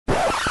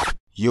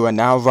You are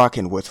now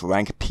rocking with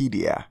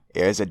Rankpedia,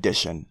 Airs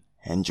Edition.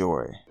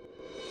 Enjoy.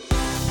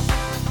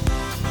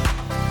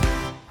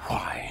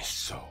 Why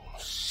so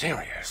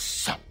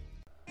serious?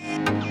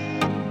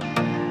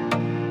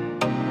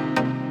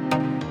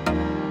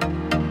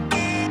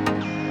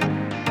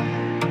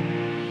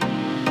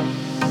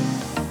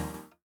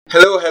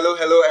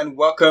 Hello, and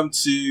welcome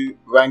to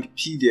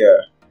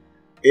Rankpedia,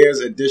 Airs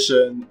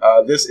Edition.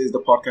 This is the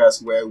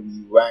podcast where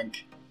we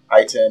rank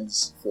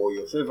items for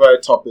your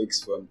favorite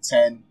topics from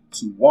 10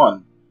 to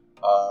 1,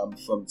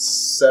 from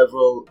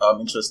several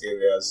interest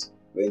areas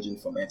ranging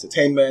from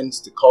entertainment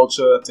to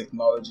culture,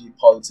 technology,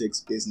 politics,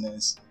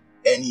 business,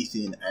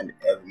 anything and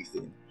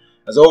everything.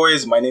 As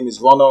always, my name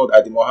is Ronald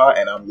Adimoha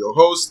and I'm your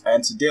host.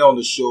 And today on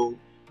the show,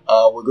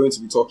 we're going to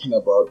be talking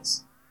about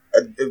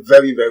a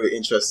very, very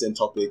interesting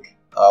topic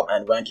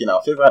and ranking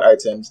our favorite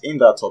items in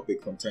that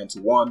topic from 10 to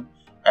 1.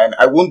 And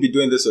I won't be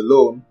doing this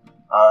alone.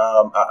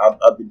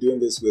 I'll be doing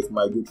this with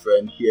my good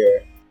friend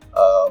here,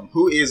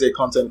 who is a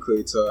content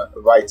creator,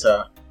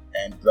 writer,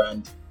 and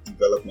brand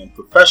development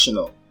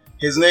professional.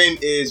 His name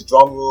is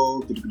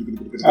drumroll.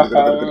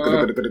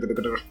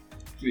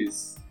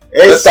 Please.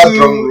 Let's start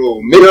drum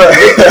roll. Make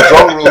the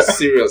drum roll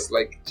serious.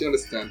 Like, do you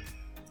understand?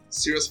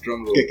 Serious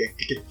drum roll.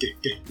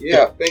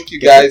 Yeah, thank you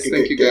guys.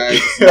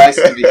 It's nice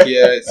to be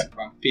here. It's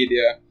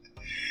Rankpedia.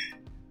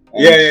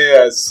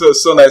 Yeah.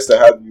 So nice to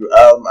have you.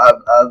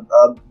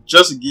 I've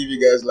just to give you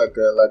guys like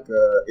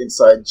a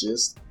inside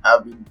gist.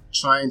 I've been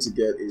trying to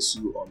get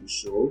Esu on the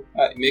show.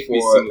 It makes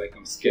me seem like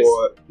I'm scarce.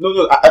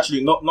 No,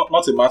 actually, not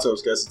a matter of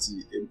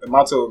scarcity. A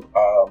matter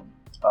of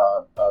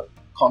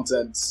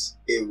content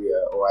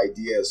area or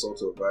idea,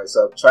 sort of, right?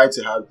 So I've tried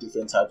to have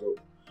different types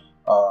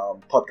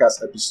of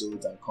podcast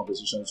episodes and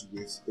conversations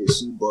with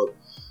Esu, but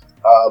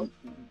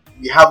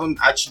we haven't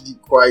actually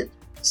quite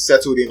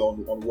settled in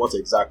on what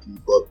exactly.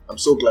 But I'm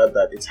so glad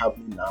that it's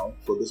happening now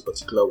for this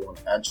particular one.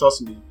 And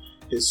trust me,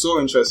 it's so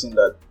interesting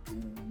that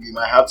we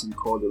might have to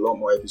record a lot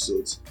more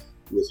episodes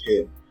with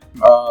him.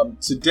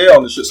 Today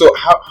on the show, so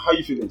how are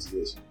you feeling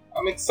today?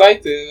 I'm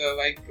excited.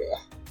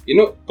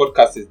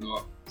 Podcast is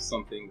not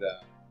something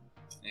that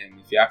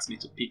if you ask me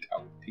to pick,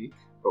 I would pick.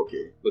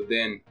 Okay. But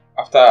then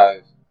after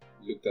I've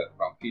looked at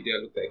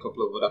Rankpedia, looked at a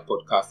couple of other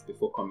podcasts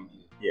before coming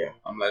here,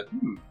 I'm like,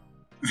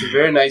 it's a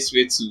very nice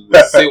way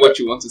to say what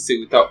you want to say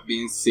without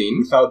being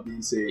seen.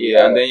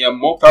 Yeah, and then you're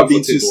more without comfortable.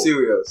 being too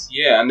serious.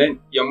 Yeah, and then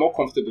you're more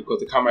comfortable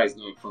because the camera is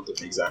not in front of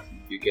you.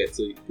 Exactly. You get,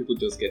 so people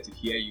just get to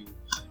hear you.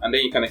 And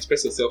then you can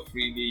express yourself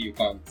freely. You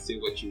can say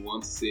what you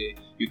want to say.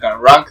 You can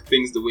rank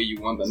things the way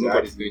you want, and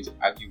nobody's going to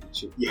argue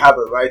with you. You have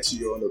a right to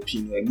your own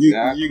opinion.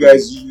 Exactly. You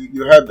guys,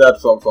 you heard that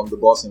from the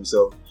boss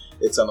himself.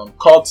 It's an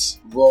uncut,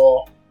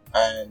 raw,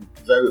 and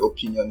very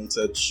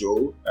opinionated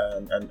show,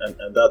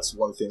 and that's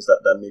one of the things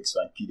that makes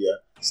Rankpedia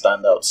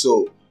stand out.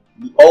 So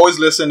always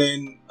listen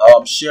in,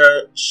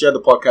 share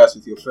the podcast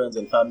with your friends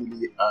and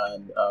family,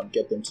 and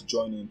get them to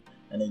join in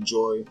and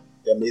enjoy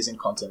the amazing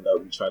content that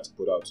we try to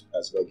put out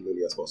as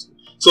regularly as possible.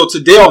 So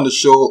today on the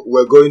show,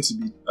 we're going to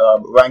be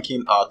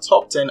ranking our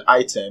top 10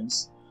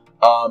 items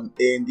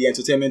in the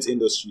entertainment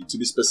industry, to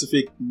be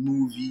specific,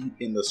 movie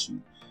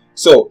industry.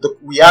 So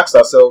we asked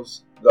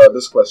ourselves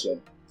this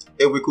question: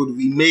 if we could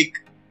remake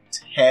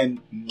 10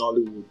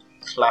 Nollywood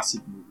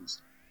classic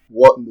movies,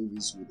 what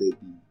movies would they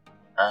be?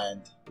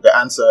 And the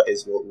answer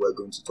is what we're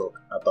going to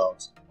talk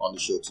about on the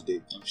show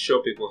today. I'm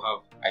sure people have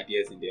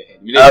ideas in their head.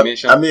 You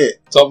mentioned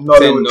top 10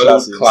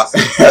 Nollywood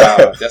classics.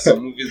 There's some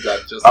movies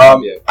that just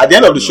at the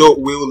end of the show,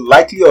 we will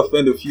likely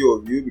offend a few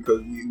of you because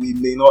we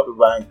may not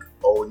rank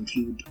or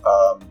include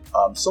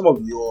some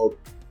of your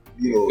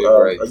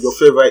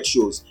favorite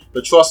shows.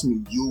 But trust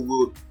me, you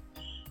will.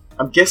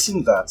 I'm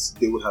guessing that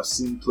they would have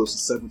seen close to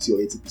 70 or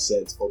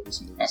 80% of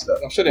these movies.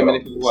 I'm sure there are many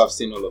people who have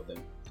seen all of them,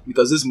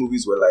 because these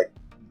movies were like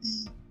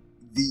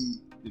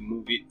the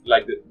movie,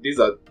 like these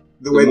are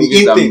the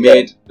movies that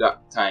made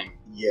that time.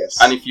 Yes.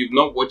 And if you've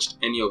not watched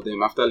any of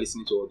them after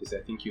listening to all this, I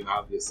think you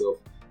have yourself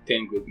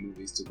 10 great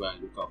movies to go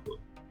and look out for.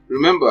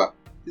 Remember,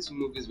 these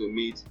movies were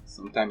made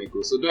some time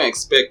ago, so don't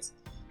expect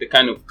the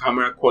kind of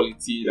camera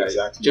quality that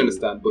exactly. Do you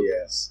understand? But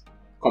yes,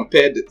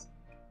 compare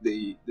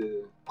the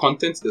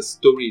content, the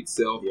story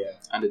itself,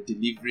 and the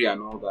delivery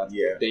and all that,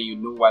 then you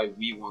know why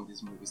we want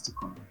these movies to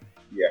come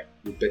out.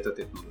 With better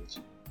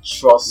technology.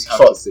 Trust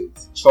us,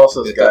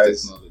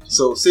 guys. Technology.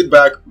 So sit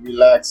back,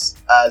 relax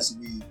as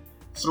we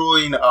throw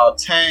in our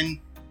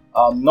 10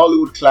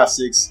 Nollywood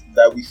classics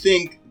that we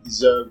think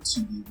deserve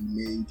to be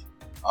remade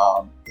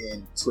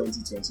in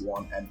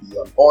 2021 and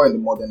beyond, or in the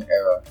modern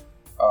era.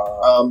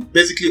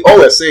 Basically, all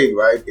we're saying,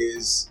 right,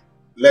 is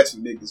let's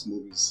remake these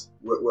movies.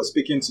 We're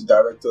speaking to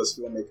directors,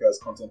 filmmakers,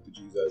 content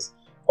producers.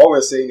 All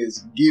we're saying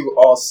is give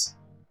us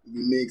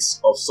remakes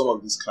of some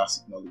of these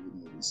classic Nollywood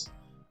movies.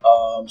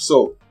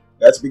 So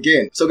let's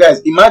begin. So guys,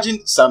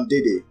 imagine Sam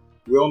Dede.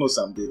 We all know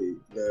Sam Dede,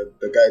 the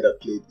guy that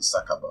played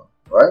Isakaba,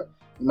 right?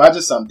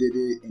 Imagine Sam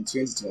Dede in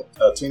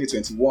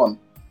 2021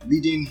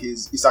 leading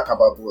his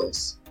Isakaba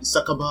boys.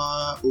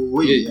 Isakaba,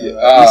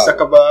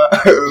 Isakaba,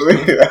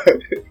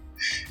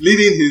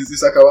 leading his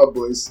Isakaba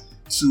boys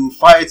to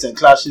fights and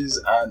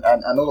clashes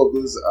and all of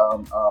those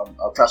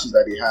clashes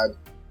that they had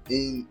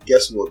in,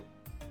 guess what,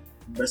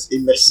 a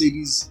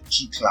Mercedes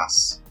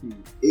G-Class,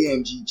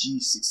 AMG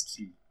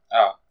G63.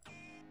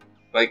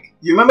 Like,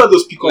 you remember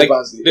those pickup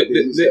vans?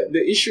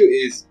 The issue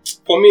is,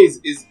 for me,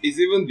 is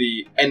even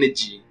the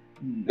energy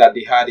that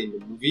they had in the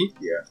movie.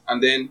 Yeah.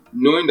 And then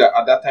knowing that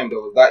at that time there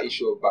was that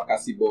issue of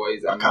Bakassi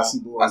Boys and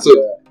Boys. So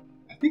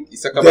I think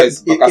Isakaba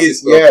is Bakassi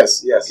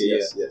stuff.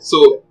 Yes.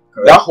 So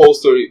that whole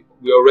story,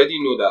 we already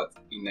know that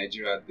in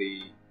Nigeria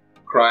the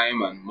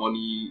crime and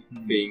money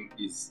thing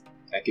is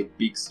like a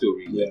big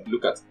story. Yeah. Like,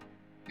 look at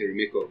the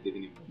remake of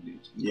Living in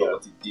Bondage. Look at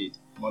what it did.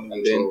 Money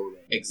and ritual.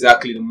 Then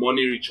exactly, the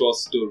money ritual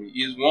story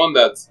is one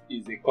that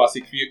is a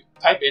classic. If you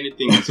type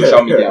anything in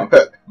social media,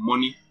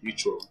 money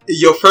ritual,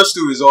 your first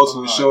two results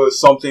will show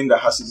something that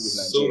has to do with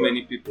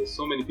Nigeria.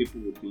 So many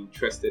people would be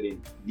interested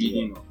in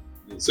reading.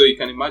 So you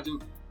can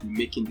imagine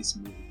making this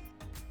movie.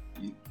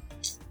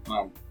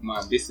 Man,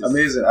 this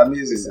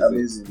is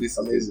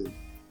amazing.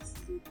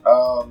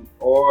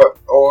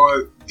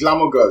 Or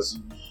Glamour Girls.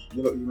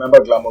 You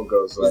remember Glamour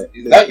Girls, right?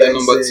 Is that your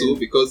number two?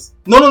 Because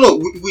no.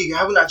 We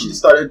haven't actually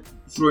started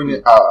throwing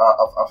in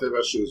our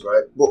favorite shows,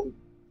 right? But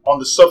on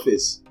the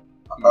surface,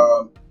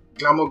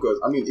 Glamour Girls.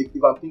 I mean,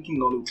 if I'm thinking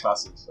Nollywood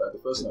classics, right? The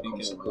first thing that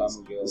comes to my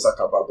mind is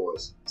Isakaba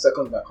Boys.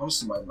 Second thing that comes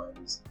to my mind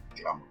is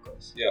Glamour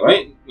Girls. Yeah,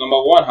 right?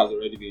 Number one has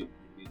already been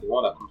the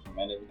one that comes to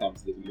mind every time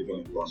is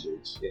Living in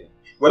Bondage. Yeah,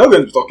 we're not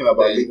going to be talking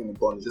about Living in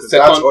Bondage because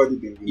that's already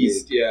been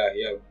remade.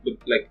 Yeah. But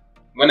like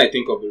when I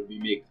think of a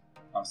remake,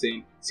 I'm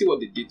saying, see what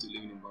they did to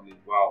Living in Bondage.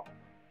 Wow,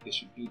 they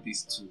should do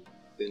this too.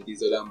 Then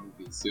these other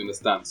movies, you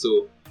understand?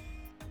 So,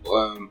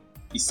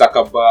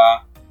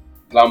 Isakaba,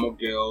 Glamour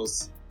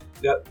Girls,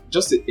 there are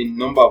just a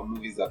number of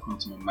movies that come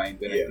to my mind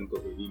when I think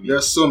of a remake.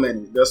 There's so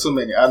many,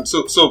 and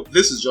so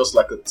this is just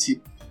like a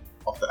tip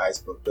of the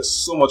iceberg. There's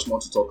so much more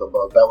to talk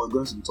about that we're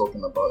going to be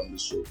talking about in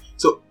this show.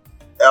 So,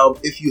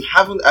 if you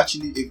haven't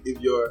actually,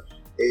 if you're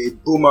a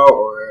boomer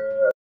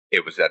or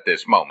it was at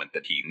this moment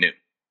that he knew.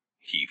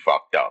 He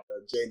fucked up.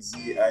 Gen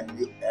Z and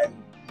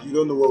you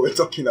don't know what we're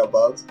talking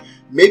about.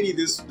 Maybe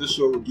this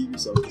show will give you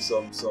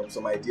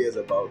some ideas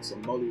about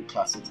some Nollywood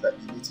classics that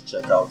you need to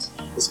check out,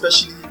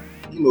 especially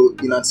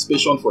in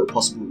anticipation for a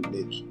possible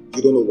remake.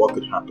 You don't know what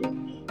could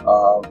happen.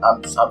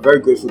 I'm very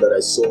grateful that I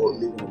saw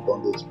Living in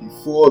Bondage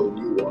before the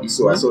new one,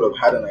 so I sort of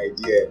had an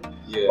idea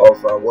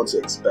of what to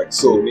expect.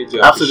 So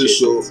after the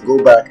show,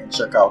 go back and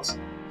check out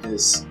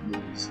this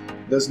movies.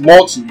 There's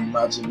more to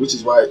imagine, which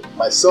is why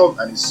myself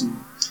and Isu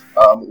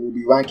will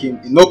be ranking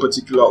in no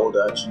particular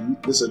order. Actually,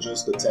 these are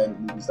just the 10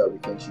 movies that we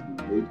think should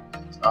be made.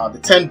 The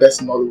 10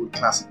 best Nollywood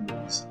classic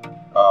movies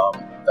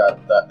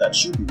that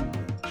should be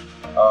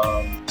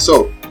made.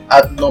 So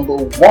at number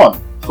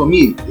 1 for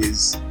me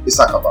is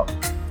Isakaba.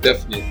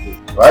 Definitely.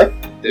 Right?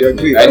 Definitely. You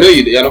agree? I know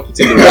you're not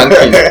putting the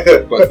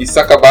ranking, but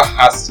Isakaba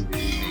has to be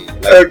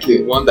made. Like,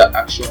 we want that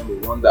action. We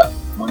want that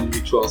money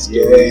ritual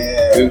story.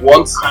 Yeah. We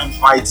want crime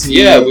fighting.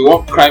 Yeah, we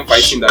want crime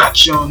fighting. That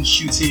action,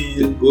 shooting.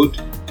 The good,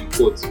 in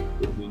quotes,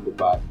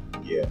 bad.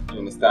 Yeah. You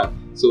understand?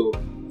 So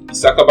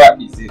Isakaba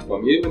is it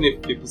for me. Even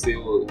if people say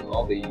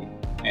all the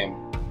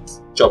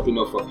chopping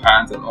off of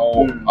hands and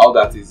all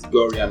that is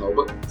gory and all,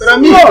 but I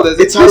mean, there's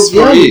a twist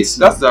for it.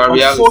 That's the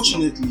reality.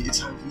 Unfortunately,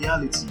 it's a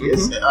reality.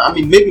 Yes, I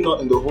mean maybe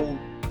not in the whole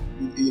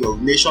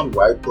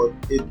nationwide, but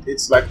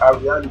it's like our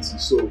reality.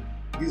 So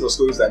these are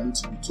stories that need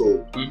to be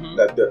told.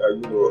 That there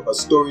are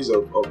stories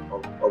of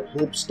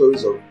hope,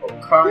 stories of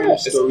crime,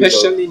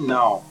 especially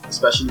now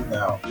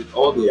with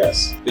all the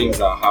things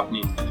that are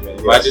happening.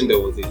 Imagine there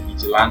was a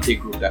vigilante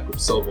group that could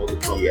solve all the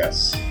problems.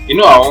 Yes,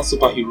 our own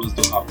superheroes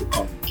don't have to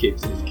come with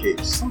capes.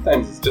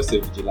 Sometimes it's just a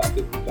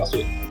vigilante group. That's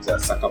what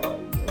Isakaba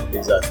is.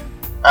 Exactly.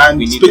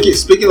 And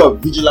speaking of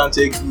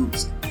vigilante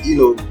groups,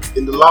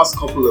 in the last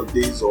couple of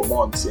days or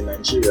months in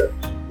Nigeria,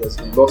 there's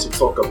been lots of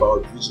talk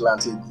about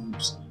vigilante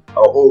groups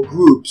or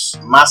groups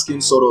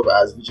masking sort of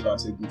as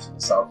vigilante groups in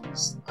the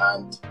southeast,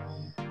 and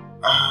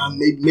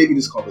maybe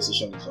this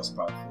conversation is just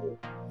planned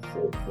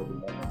for the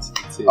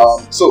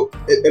moment. So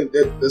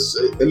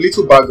a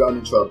little background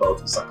intro about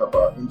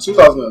Isakaba. In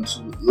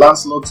 2002,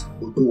 Lancelot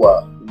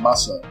Odua, the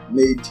Mason,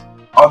 made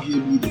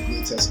arguably the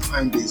greatest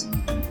crime-based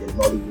movie in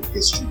Nollywood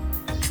history.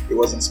 It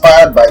was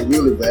inspired by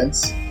real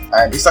events,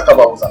 and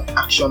Isakaba was an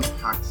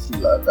action-packed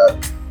thriller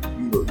that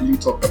really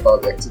talked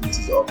about the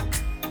activities of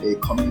a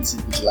community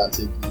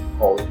vigilante group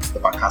called the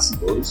Bakassi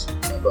Boys.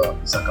 Remember,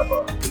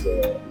 Isakaba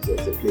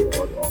is a play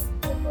word on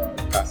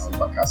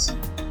Bakassi.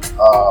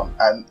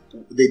 And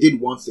they did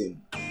one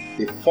thing.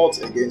 They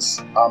fought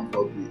against armed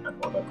robbery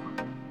and other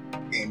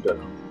crime in their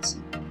community.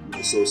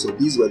 So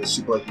these were the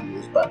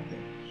superheroes back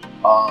then.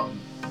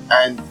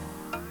 And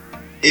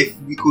if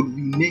we could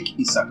remake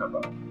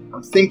Isakaba,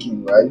 I'm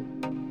thinking, right,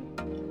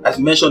 as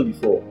mentioned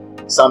before,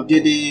 Sam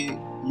Dede,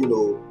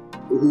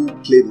 who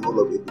played the role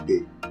of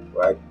Ebube,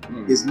 right,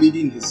 is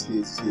leading his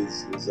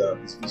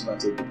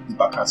vigilante group, the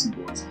Bakassi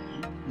Boys.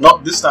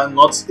 Not this time,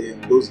 not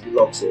in those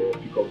deluxe or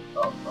pickup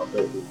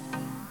vehicles,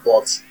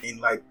 but in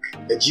like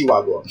a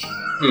G-Wagon.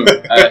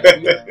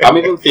 I'm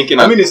even thinking.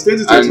 I mean, it's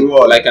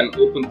 2021. Like an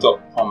open top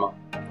Hummer.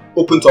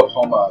 Open top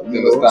Hummer,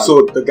 you know. understand?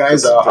 So the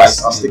guys are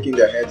Surprising. sticking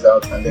their heads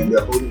out and then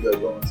they're holding their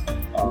guns.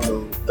 You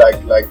know,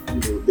 like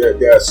you know,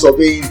 they're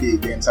surveying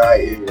the entire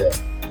area.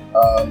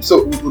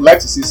 So we would like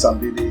to see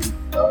somebody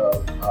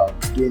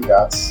doing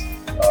that.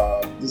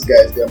 These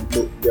guys, their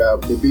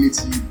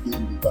mobility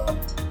being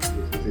revamped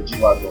with the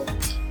G-Wagon.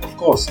 Of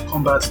course,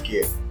 combat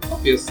gear.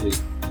 Obviously,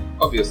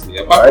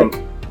 apart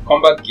from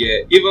combat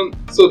gear, even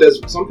so, there's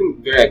something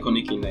very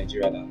iconic in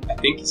Nigeria that I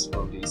think is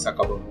from the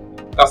Sakaba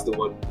movie. That's the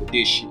word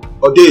Odeshi.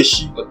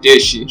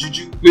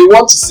 Juju. We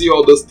want to see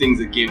all those things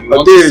again. We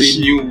want to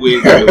see new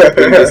ways to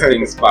bring these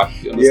things back.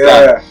 You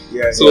understand?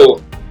 Yeah.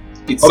 So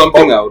it's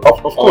something I would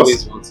of course.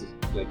 always want to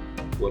like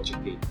watch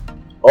again.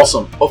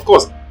 Awesome. Of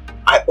course.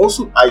 I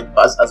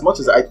as much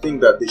as I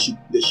think that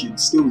they should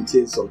still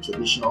retain some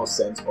traditional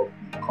sense of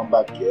the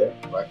combat gear,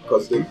 right?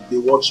 Because they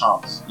wore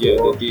charms. Yeah,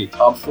 So, they did.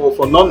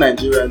 for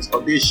non-Nigerians,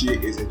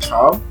 Odeshi is a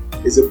charm.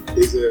 Is a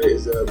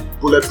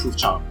bulletproof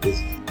charm,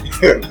 basically.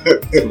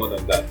 It's more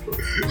than that, bro.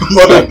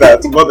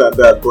 more than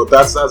that. But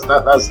that's as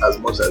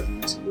much as you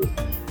need to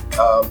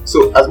know.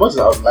 So as much as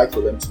I would like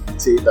for them to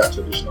retain that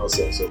traditional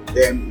sense of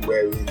them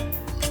wearing,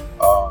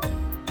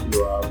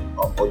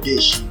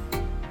 Odeshi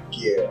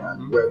gear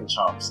and wearing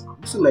charms,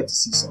 I'd also like to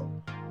see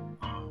some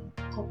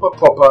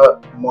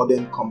proper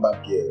modern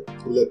combat gear,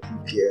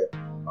 bulletproof gear,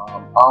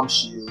 arm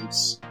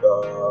shields,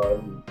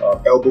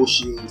 elbow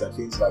shields, and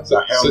things like that.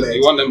 So Helmets.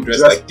 you want them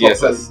dressed like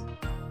DSS?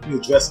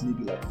 Dress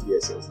maybe like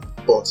DSS,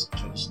 but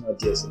traditional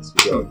DSS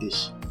with the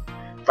Odeshi.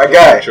 My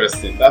guy,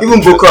 Interesting. That's even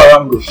Boko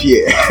Haram go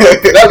fear.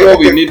 That's what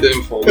we need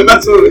them for.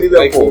 That's what we need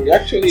them for. We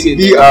actually To need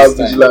be them our this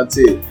time.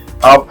 vigilante.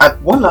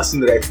 And one last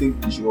thing that I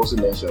think we should also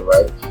mention,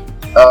 right?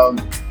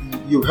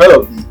 You've heard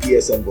of the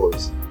ESN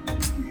boys,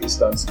 the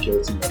Eastern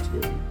Security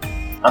Network.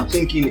 I'm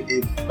thinking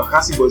if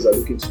Bakassi boys are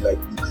looking to like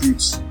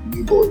recruit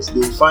new boys, they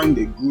will find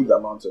a good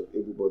amount of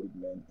able-bodied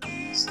men in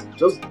the East.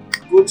 Just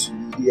go to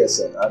the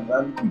ESN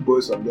and recruit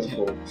boys from them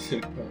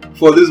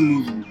for this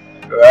movie,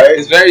 right?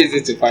 It's very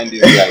easy to find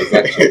these guys,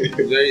 actually.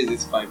 It's very easy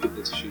to find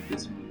people to shoot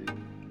this movie.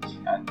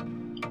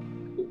 And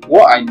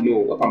what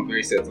I'm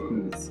very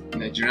certain is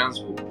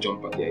Nigerians will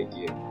jump at the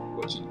idea of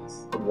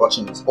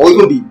watching this. Or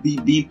even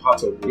being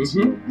part of it,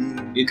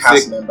 Mhm. being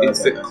cast members.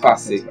 It's a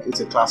classic. It's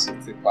a classic.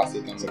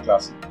 It's a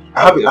classic.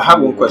 I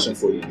have one question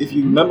for you. If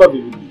you remember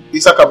vividly,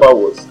 Isakaba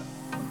was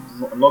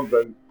I'm not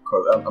very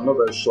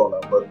sure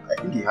now, but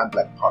I think he had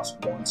like parts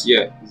 1 to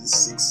Yeah. is it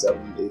 6,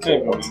 7, 8, I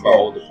can't or remember 10.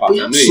 all the parts.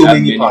 But I know so he had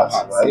many parts,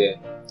 right?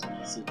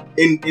 Yeah. So,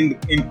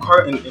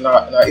 In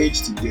our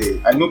age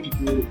today, I know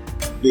people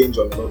binge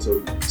on a lot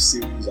of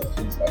series and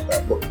things like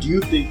that. But do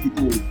you think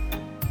people would,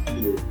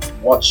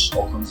 watch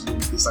or consume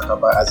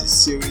Isakaba as a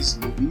series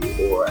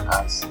movie or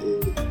as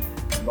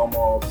a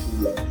normal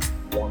full length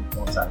one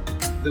time?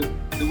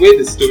 the way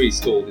the story is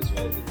told is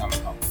well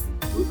determined how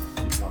good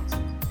you want it.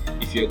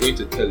 If you're going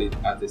to tell it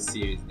as a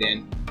series,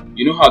 then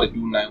you know how they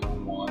do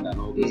 911 and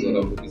all those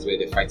other movies where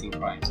they're fighting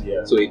crimes.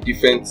 Yeah. So a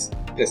different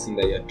person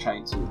that you're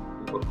trying to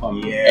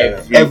overcome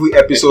Every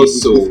episode.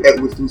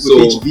 With So,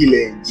 each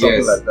villain,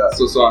 something like that.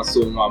 So and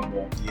so one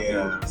more.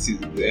 Yeah.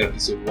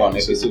 Episode 1,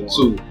 episode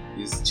 2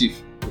 is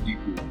Chief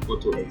Odiku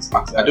Oto.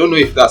 Exactly. I don't know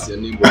if that's your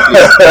name, but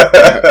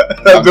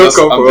please. Don't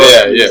come for us,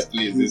 there. please. Yes,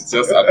 please. It's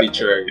just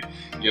arbitrary.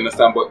 You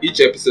understand? But each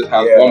episode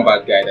has one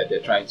bad guy that they're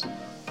trying to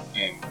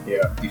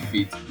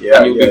defeat. Yeah,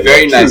 And it will be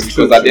very nice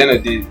because at the end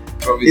of the day,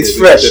 probably it's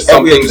fresh. there's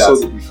Every something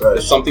episode will be fresh.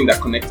 there's something that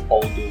connects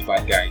all those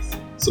bad guys.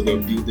 So we're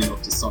building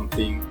up to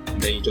something,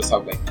 and then you just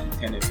have like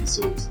 10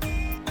 episodes.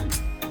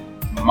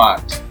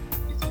 Mad.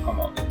 It will come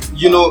out.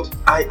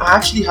 I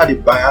actually had a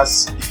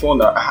bias before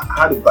now. I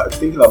had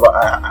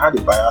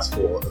a bias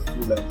for a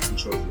full-length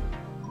feature film.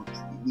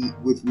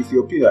 With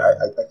your opinion,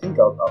 I think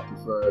I'll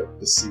prefer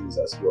the series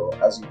as well.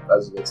 As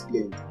you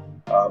explained,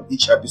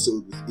 each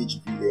episode with each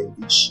villain,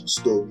 each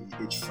story,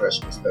 each fresh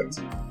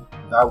perspective.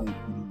 That would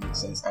really make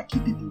sense and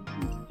keep people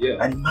glued. Yeah.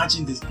 And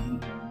imagine this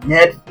being on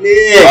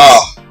Netflix.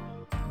 Wow.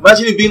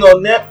 Imagine it being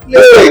on That's the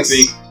Netflix.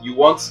 thing. You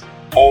want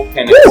all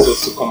 10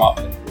 episodes to come out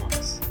at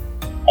once.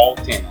 All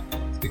 10 at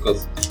once.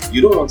 Because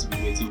you don't want to be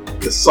waiting.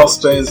 The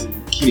suspense will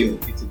kill.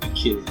 It will be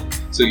killing.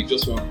 So you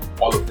just want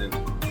all of them to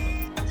come out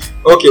at once.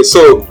 Okay,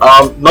 so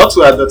not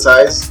to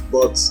advertise,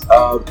 but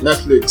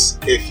Netflix,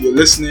 if you're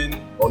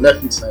listening, or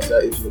Netflix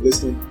Nigeria, if you're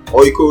listening,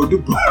 or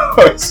Ikorodu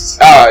Boys.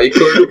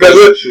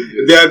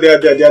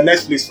 They're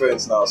Netflix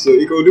friends now. So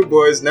Ikorodu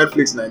Boys,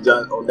 Netflix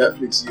Nigeria, or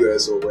Netflix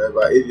US, or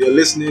wherever. If you're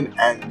listening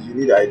and you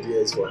need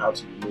ideas for how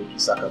to make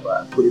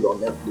Isakaba and put it on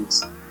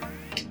Netflix,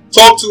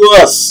 talk to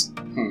us.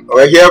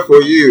 We're here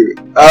for you.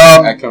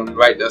 I can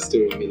write that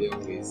story a million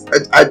ways.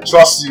 I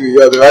trust you.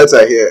 You're the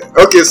writer here.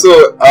 Okay,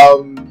 so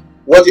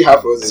what do you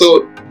have for us?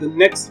 So the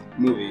next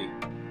movie,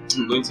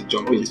 I'm going to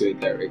jump into it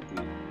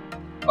directly.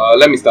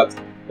 Let me start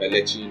by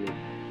letting you know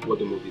what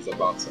the movie is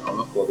about. I'll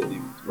not call the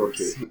name.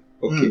 Okay.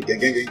 Okay.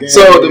 Gang.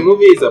 So the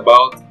movie is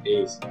about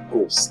a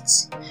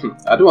ghost.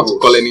 I don't want to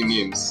call any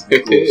names.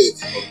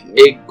 Ghost. Okay.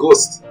 A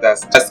ghost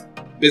that's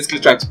basically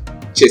trying to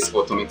chase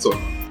automaton.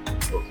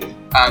 Okay.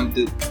 And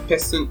the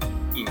person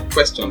in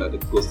question that the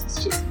ghost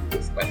is chasing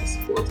is like a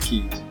spoiled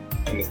kid.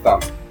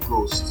 Understand?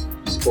 Ghost.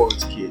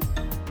 Spoiled kid.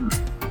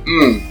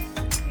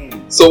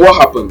 So what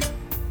happened?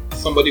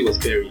 Somebody was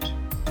buried.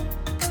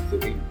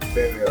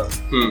 Burial.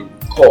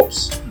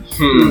 Corpse.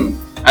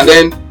 And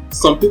then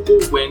some people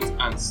went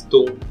and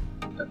stole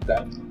a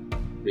diamond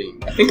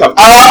ring. I think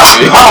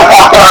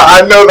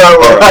I know that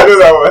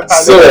one.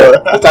 So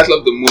the title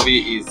of the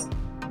movie is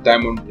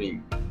Diamond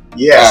Ring.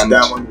 Yes, And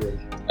Diamond Ring.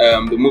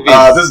 The movie.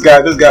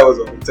 This guy was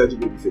on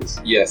Intelligent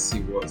Babyface. Yes,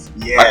 he was.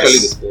 Yes. Actually,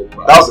 the spoiled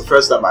brat. That was the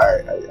first time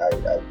I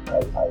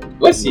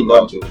Where's he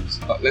now, Jones?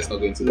 Let's not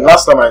go into that.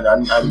 Last time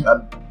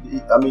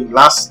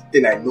last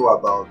thing I know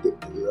about the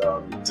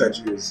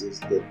Intelligent is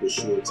the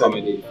show,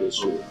 Comedy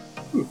show.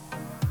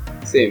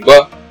 Same,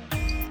 but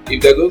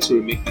if they're going to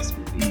remake this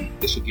movie,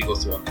 they should give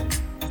us one.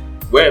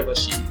 Wherever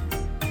she is,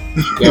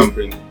 they should go and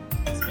bring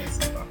Liz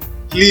Benson back.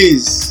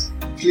 Please,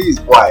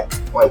 why?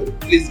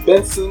 Liz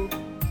Benson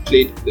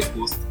played the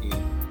ghost in,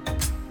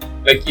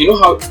 like, you know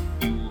how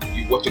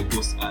you watch a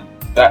ghost and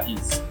that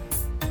is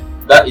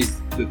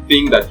the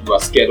thing that you are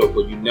scared of,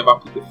 but you never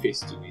put the face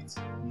to it.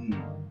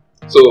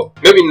 So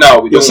maybe now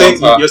we don't want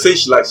her. You're saying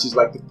she's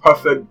like the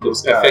perfect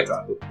ghost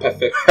character. The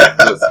perfect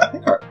ghost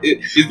character.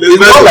 It's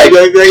not like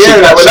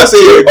she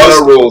did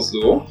other roles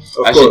though,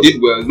 and course. she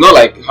did well. It's not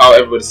like how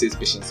everybody says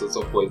Patience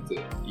Otsopor is the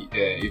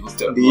evil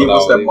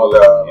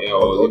stepmother,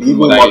 or the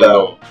evil mother,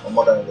 or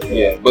mother-in-law.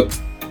 Yeah, but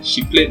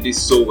she played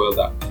this so well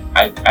that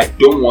I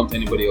don't want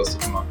anybody else to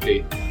come and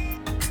play,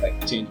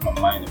 like, change my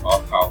mind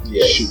about how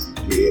it should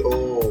be. Yeah.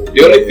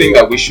 The only thing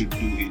that we should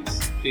do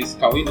is, please,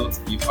 can we not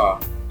give her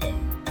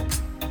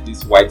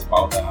this white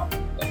powder?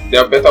 Like,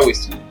 there are better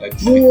ways to like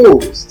treat the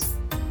ghost.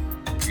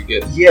 You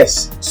get?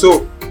 Yes.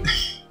 So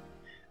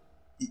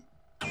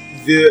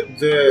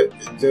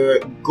the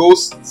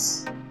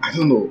ghosts, I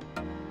don't know,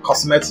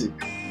 cosmetic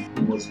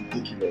was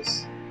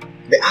ridiculous.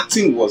 The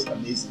acting was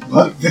amazing,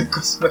 but the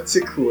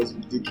cosmetic was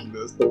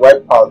ridiculous. The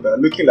white powder,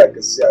 looking like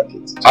a Sia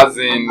kit. As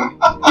in,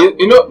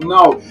 you know,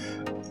 now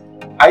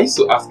I used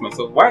to ask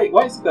myself, why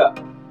is it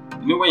that,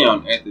 you know, when you're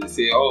on Earth, they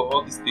say, oh,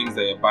 all these things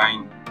that you're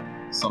buying,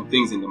 some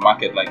things in the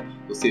market, like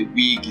they'll say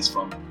wig is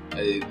from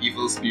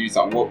evil spirits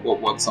and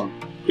what some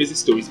crazy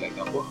stories like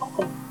that. But how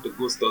come the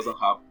ghost doesn't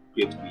have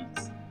great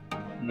wigs?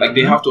 Like,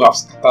 they have to have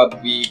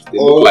scattered wigs. They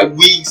look like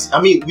wigs.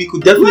 I mean, we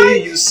could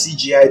definitely use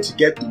CGI to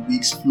get the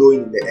wigs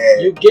flowing in the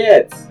air. You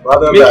get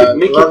rather make than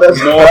it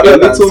more a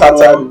little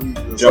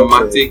more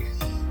dramatic,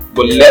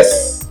 but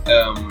less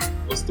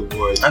what's the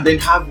word? And then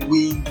have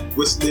wind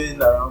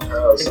whistling around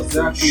her or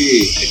something.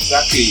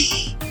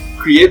 Exactly.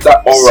 Create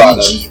that aura.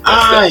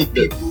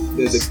 CGI.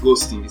 There's a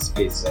ghost in this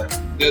place.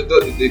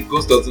 The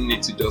ghost doesn't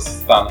need to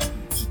just stand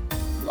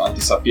and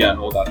disappear and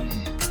all that.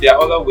 There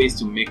are other ways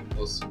to make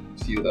us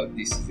feel that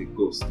this is a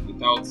ghost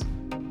without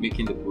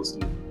making the ghost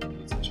look a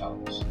little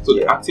childish. So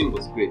the acting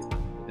was great,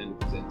 then the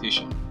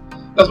presentation.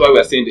 That's why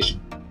we're saying they should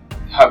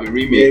have a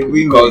remake,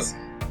 because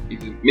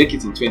if you make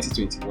it in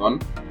 2021,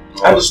 and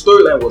the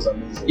storyline was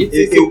amazing.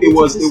 It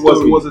was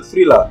a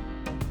thriller.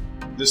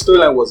 The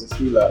storyline was a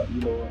thriller.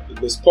 You know,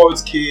 the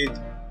spoiled kid.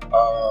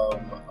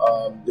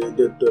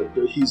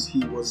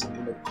 He was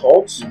in a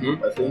cult,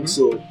 I think.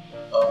 So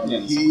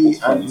he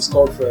and his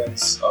cult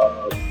friends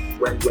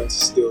went to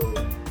steal.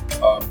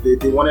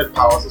 They wanted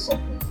powers or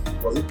something.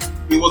 Was it?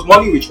 It was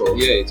money ritual.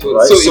 Yeah, it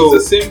was. Right? So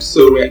it's the same story.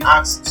 So they were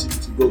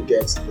asked to go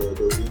get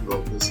the ring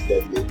of this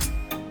dead lady,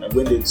 and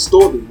when they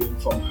stole the ring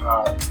from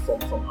her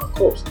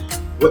corpse,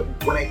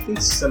 when I think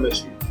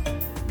cemetery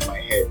in my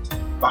head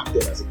back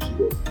then as a kid,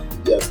 or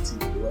maybe as a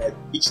teen,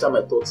 each time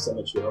I thought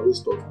cemetery, I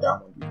always thought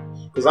Diamond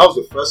Ring, because that was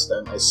the first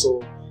time I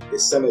saw a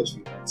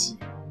cemetery on TV.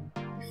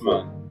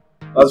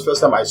 That was the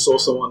first time I saw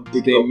someone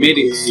digging. They made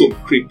it so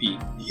creepy.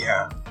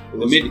 Yeah.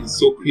 They made it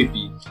so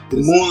creepy. The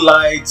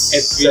moonlight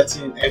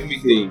setting,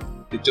 everything.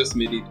 They just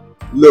made it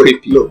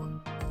creepy. Look,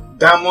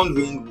 Diamond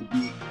Ring would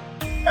be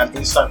an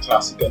instant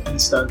classic, an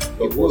instant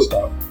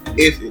blockbuster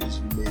if it is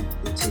remade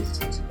in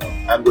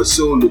 2021. And we're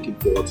so looking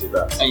forward to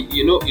that. And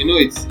you know,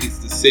 it's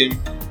the same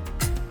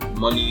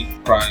money,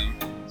 crime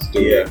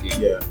story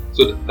again. Yeah.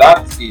 So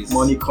that is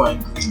money,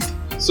 crime, greed.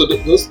 So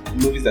those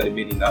movies that they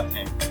made in that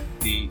time,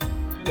 they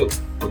kind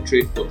of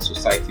portrayed what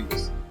society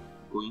was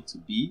going to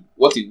be,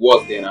 what it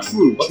was then,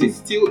 and what it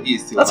still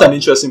is. That's an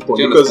interesting point,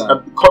 because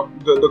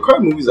the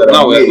current movies that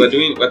now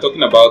we're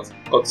talking about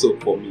hot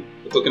soap for me.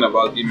 We're talking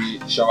about give me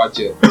shower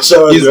gel. It's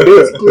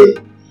basically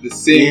the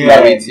same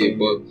narrative,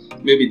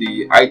 but maybe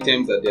the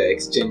items that they're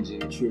exchanging.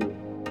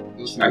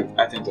 Those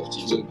items of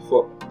cheap. So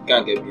before, you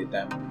can't get me a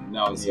diamond.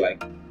 Now it's like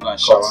go and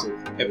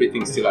shower.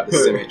 Everything's still at the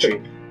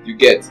cemetery. You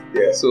get.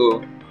 Yeah.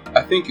 So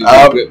I think you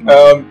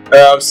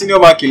Senior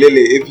Man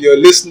Kilele, if you're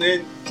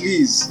listening,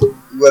 please,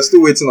 we're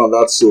still waiting on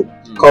that soap.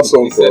 Cut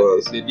some for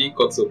us. They didn't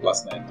cut soap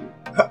last night,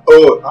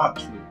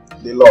 true.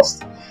 They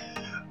lost.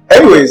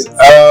 Anyways,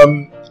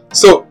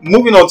 So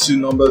moving on to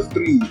number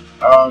 3.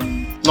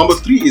 Number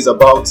 3 is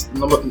about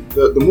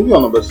the movie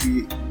on number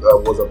 3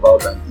 was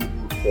about an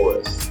evil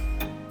forest.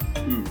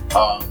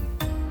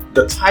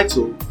 The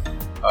title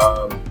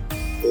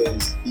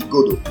is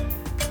Igodo.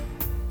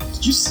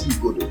 Did you see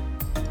Igodo?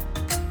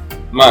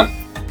 Man,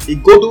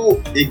 Igodo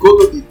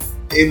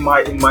in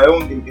my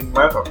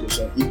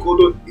calculation,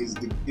 Igodo is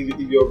if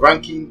you're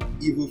ranking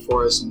evil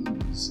forest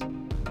movies,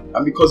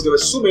 and because there were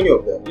so many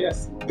of them.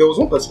 yes. There was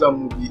one particular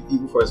movie,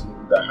 evil forest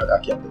movie, that had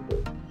Aki at the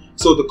ball.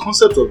 So the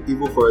concept of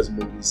evil forest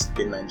movies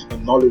in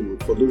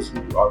Nollywood, for those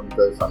who aren't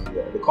very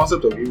familiar, the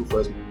concept of evil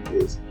forest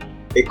movie is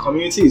a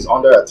community is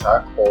under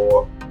attack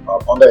or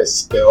under a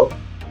spell.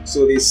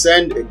 So they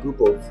send a group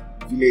of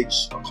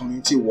village or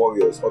community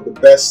warriors or the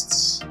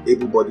best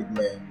able-bodied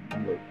men,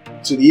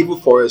 to the evil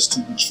forest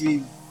to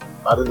retrieve,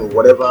 I don't know,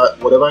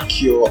 whatever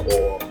cure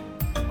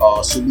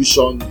or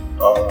solution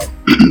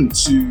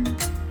to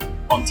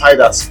untie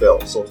that spell,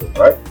 sort of,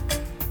 right?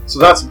 So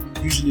that's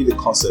usually the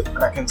concept, and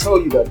I can tell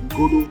you that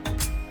Igodo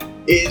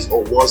is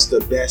or was the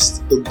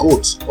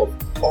GOAT of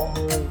all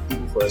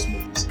evil forest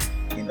movies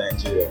in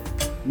Nigeria.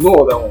 No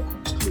other one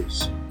comes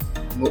close.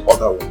 No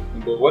other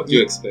one. But what do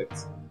you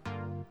expect?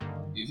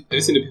 Have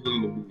you seen the people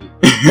in the movie?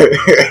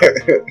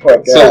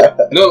 Oh, So,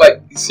 no,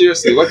 like,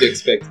 seriously, what do you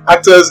expect?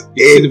 actors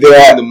You see in the people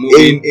their in the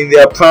movie. in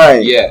their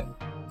prime. Yeah.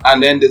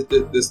 And then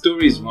the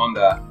story is one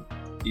that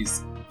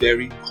is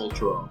very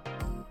cultural.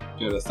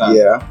 You understand?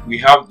 Yeah, We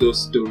have those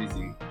stories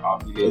in our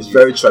villages. it's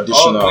very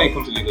traditional When it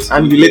comes to Lagos,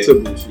 and you hear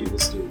relatable. Evil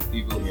story,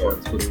 evil Yeah.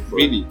 forest. But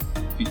really,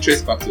 if you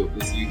trace back to your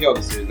place, you hear all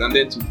the stories. And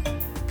then to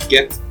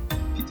get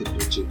Peter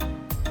Doce,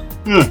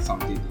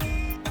 something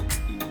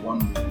in one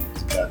movie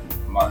to that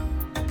man.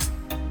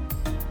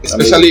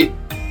 Especially,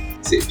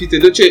 say, Peter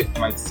Doce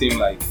might seem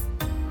like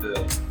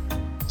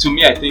to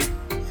me, I think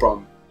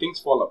from Things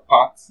Fall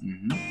Apart,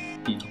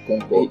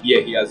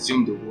 he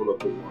assumed the role of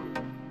the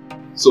warrior.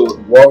 So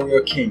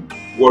Warrior King.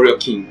 warrior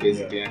king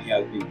basically, and he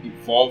has been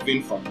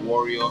evolving from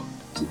warrior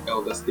to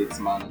elder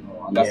statesman and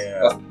all, and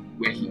that's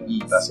where he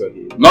is. That's what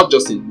he is. Not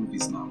just in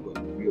movies now, but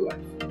in real life.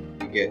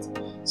 You get.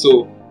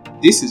 So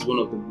this is one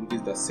of the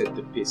movies that set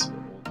the pace for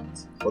all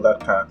that. For that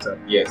character.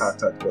 Yes.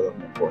 Character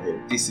development for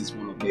him. This is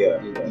one of the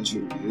Yeah. movies.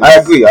 I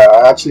agree.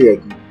 I actually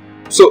agree.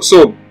 So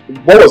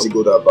what was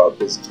Igodo about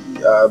basically?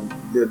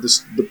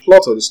 The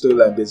plot of the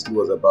storyline basically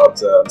was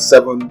about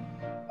 7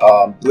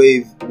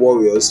 brave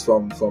warriors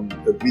from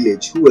a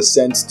village who were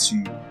sent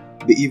to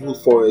the evil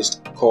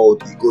forest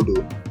called Igodo,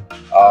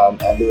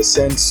 and they were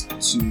sent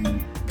to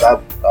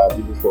that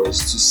evil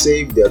forest to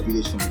save their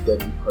village from a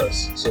deadly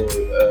curse. So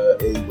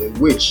a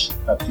witch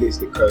had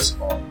placed the curse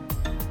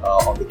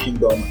on the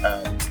kingdom,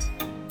 and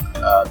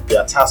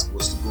their task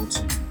was to go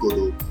to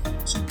Igodo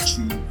to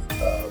retrieve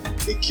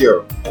a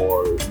cure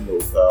or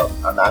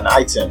an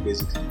item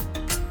basically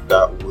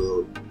that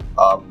will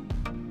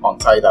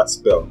untie that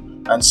spell.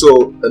 And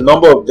so a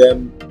number of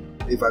them,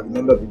 if I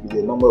remember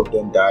vividly, a number of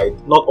them died.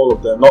 Not all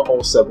of them, not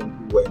all 7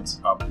 who went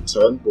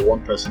returned, but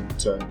one person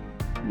returned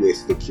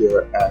with the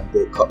cure, and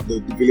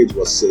the village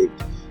was saved.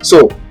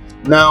 So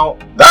now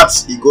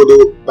that's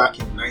Igodo back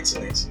in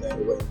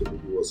 1999 when the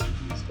movie was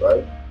released,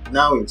 right?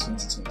 Now in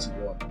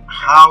 2021,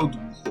 how do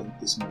you think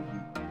this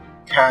movie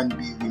can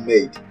be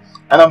remade?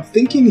 And I'm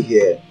thinking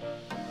here,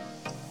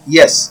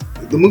 yes,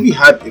 the movie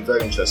had a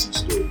very interesting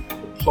story.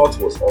 The plot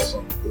was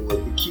awesome.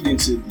 It keyed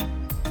into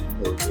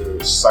the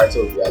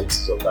societal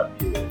realities of that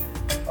period,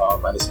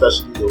 and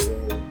especially the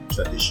whole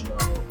traditional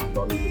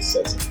Nollywood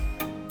setting.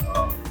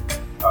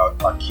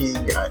 A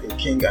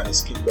king and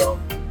his kingdom,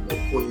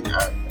 queen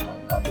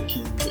and the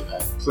king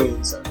and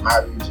prince and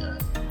marriage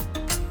and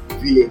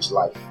village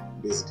life,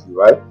 basically,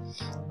 right?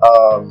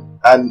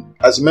 And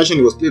as you mentioned,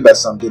 it was played by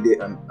Sam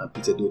Dede and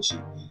Peter Doce.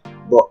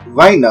 But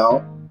right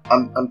now,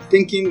 I'm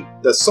thinking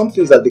there's some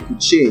things that they could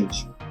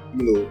change.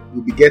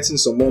 We'll be getting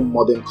some more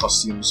modern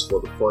costumes for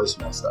the forest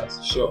monsters.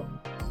 Sure.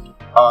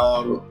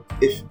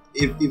 If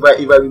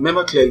I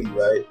remember clearly,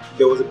 right,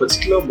 there was a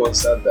particular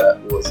monster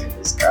that was in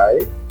the sky,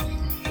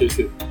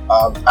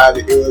 and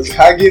it was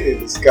hanging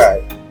in the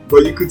sky,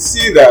 but you could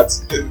see that.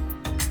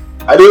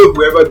 I don't know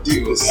whoever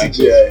did the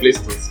CGI.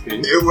 Placed on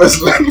screen. It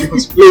was like it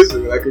was placed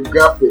like a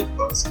graphic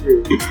on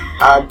screen,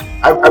 and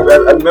I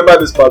remember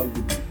this part of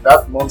the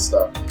that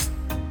monster.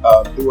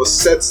 It was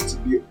set to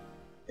be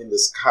in the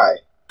sky,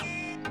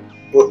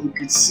 but you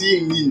could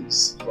see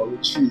leaves from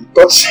the tree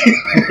touching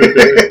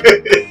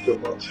the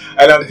monster.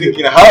 And I'm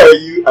thinking, how are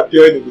you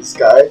appearing in the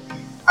sky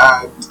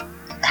and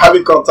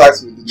having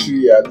contact with the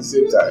tree at the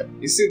same time?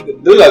 You see,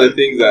 those are the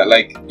things that,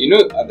 like,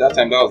 at that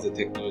time that was the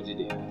technology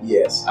they had.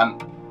 Yes.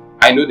 And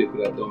I know they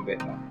could have done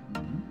better.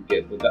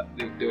 But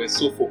they were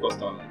so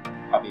focused on like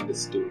having the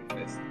story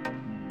first.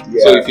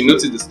 Yeah, so if you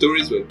notice, the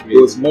stories were great.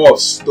 It was more of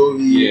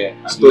story,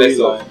 and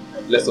storyline,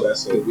 less of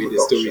the way the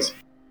story is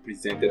production.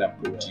 presented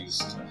and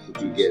produced.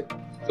 You get,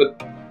 but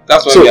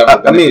that's why we have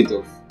the benefit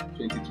of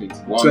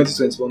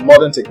 2021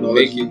 modern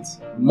technology, make it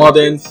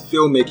modern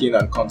filmmaking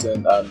and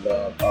content and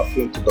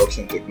film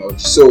production technology.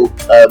 So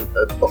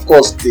of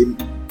course,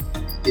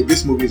 if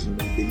this movie is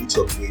remade, they need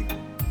to upgrade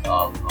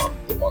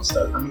the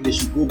monsters. I mean, they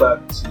should go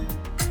back to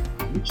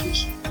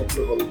which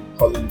popular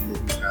Hollywood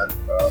movie had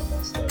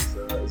monsters.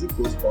 Is it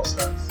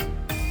Ghostbusters?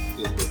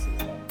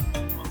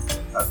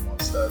 Had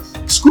monsters.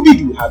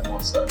 Scooby-Doo had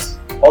monsters.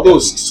 Although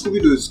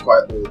Scooby-Doo is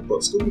quite old, but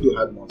Scooby-Doo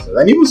had monsters.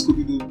 And even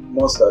Scooby-Doo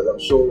monsters, I'm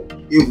sure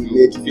if we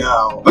made it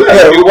now,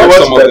 If you we watch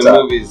some of better.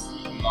 the movies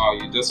now,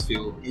 you just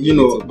feel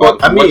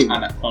but I mean, watch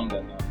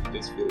Anaconda now, you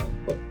just feel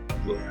like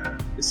yeah.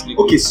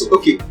 it's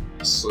Okay,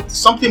 so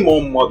something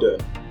more modern.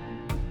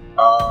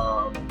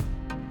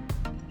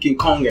 King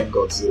Kong and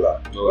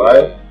Godzilla,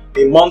 right?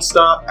 A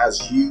monster as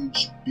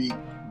huge, big,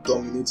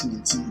 dominating,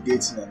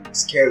 intimidating, and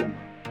scary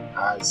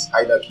as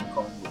either King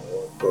Kong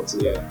or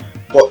Godzilla. Yeah.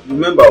 But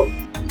remember,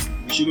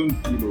 we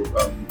shouldn't,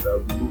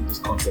 remove this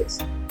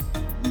context.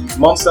 The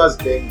monsters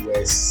then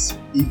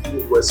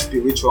were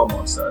spiritual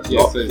monsters.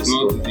 Yeah, not so it's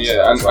physical not, monsters, yeah,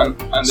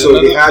 right? and So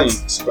they another had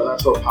thing,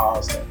 supernatural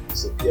powers like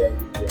disappearing,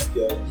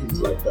 reappearing,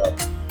 things like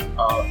that.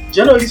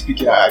 Generally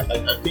speaking, I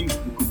think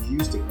we could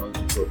use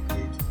technology to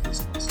upgrade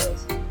these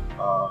monsters.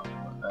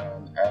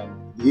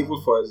 And the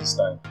evil forest this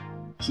time.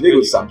 Should they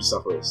go to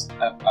Sambisa first?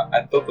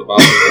 I thought about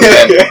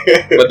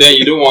it, but then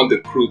you don't want the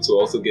crew to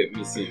also get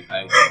missing.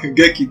 Like,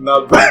 Get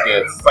kidnapped.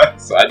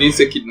 so I didn't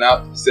say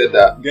kidnapped. You said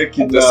that. Get I just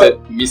kidnapped.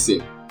 said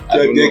missing. I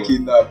don't Get know.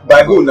 kidnapped.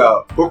 By who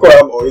now? Boko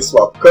Haram or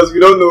ISWAP? Because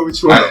we don't know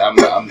which one.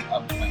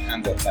 My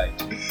hands are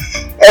tied.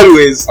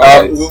 Anyways,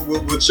 Alright.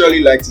 we'd surely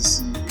like to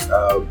see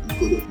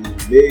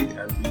Ikodo being made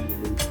and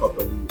being made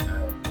properly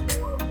and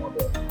more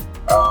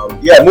modern.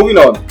 Yeah, moving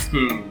on.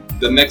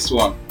 The next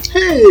one.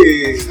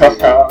 Hey!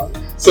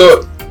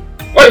 So,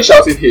 why are you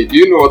shouting here? Do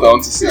you know what I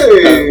want to say?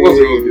 Hey! What's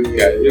wrong with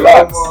this guy?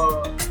 Relax.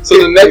 So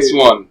the next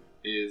one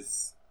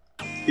is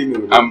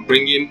I'm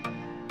bringing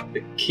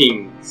the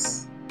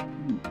kings.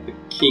 The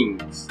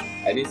kings.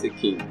 I didn't say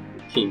king.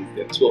 The kings.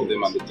 There are two of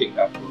them and they take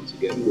that throne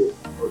together.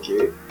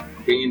 Okay.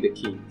 I'm bringing the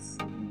kings.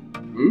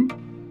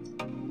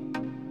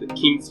 The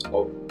kings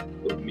of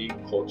the main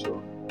culture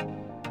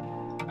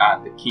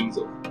and the kings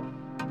of,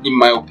 in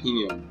my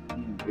opinion,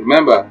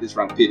 remember this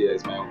Ranpedia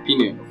is my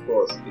opinion, Of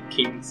course. the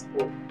kings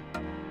of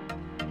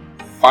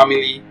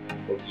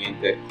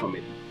family-oriented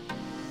comedy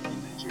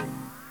in Nigeria.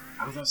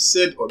 I would have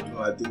said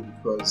Odunade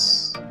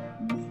because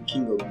being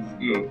king of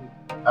me. Mm.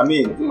 I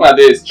mean, Dumade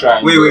is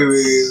trying. wait.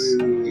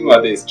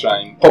 Dumade is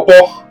trying.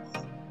 Popo.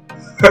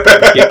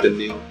 Get the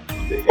nail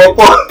on the head.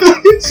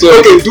 Popo. So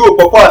okay, do a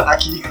Popo and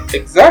Aki.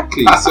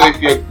 exactly. So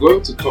if you're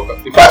going to talk,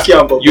 in fact, Aki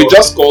and Popo. you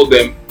just call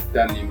them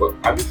that name, but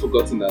have you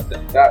forgotten that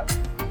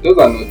those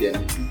are not their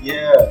names?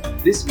 Yeah.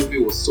 This movie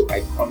was so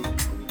iconic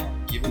for me.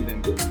 I've given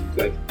them the names.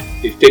 Like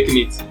they've taken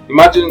it.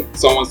 Imagine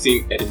someone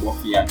seeing Eddie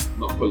Murphy and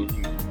not calling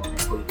him Eddie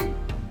Murphy, calling him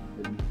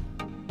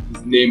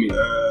his name is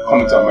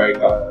Coming to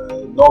America.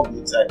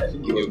 Norbit, I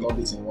think it was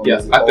Norbit in one.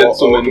 Yes, movie. acted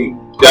so many.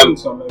 Coming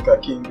to America,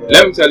 King.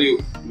 Let me tell you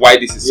why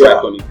this is so Yeah.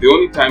 iconic. The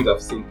only times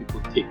I've seen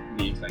people take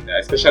names like that,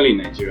 especially in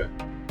Nigeria.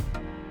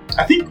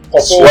 I think Popo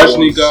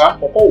Schwarzenegger.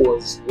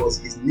 was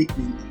his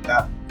nickname in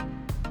that.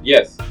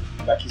 Yes.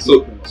 Like his So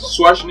nickname or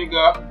something.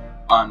 Schwarzenegger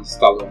and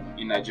Stallone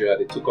in Nigeria,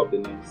 they took up the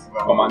names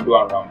Rambo.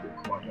 Commando and Rambo.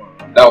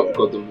 That That was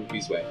because the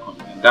movies were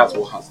iconic, and that's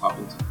what has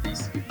happened to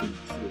these people.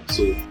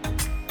 So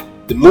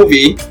the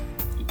movie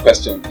in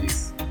question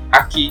is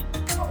Aki.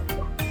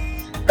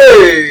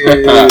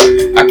 Hey,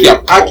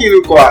 Aki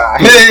Lukwa.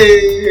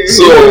 Hey.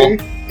 So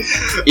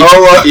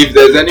if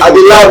there's anyone I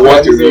that love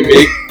want to that.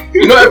 remake,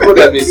 you know,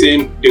 everybody has been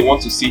saying they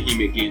want to see him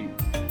again.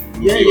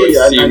 Yeah. Or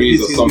And series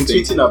he's or been something.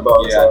 tweeting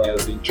about. Yeah, they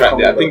have been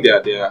trying. I think they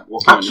are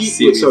working on a Aki.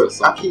 series or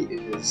something. Aki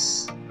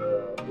is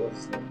what's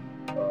his name?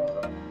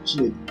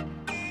 Chinedu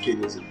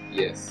Kedezi.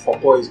 Yes.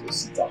 Popo is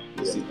Osita.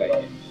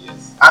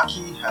 Yes.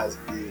 Aki has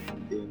been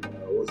in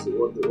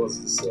what's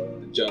this?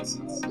 The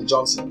Johnsons. The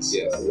Johnsons.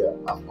 Yes.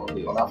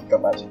 On Africa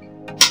Magic.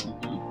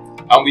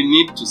 And we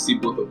need to see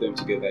both of them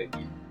together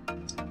again.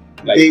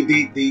 Like,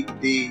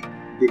 They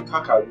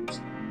Kakaroot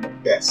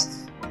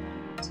best.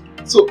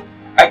 so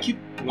I keep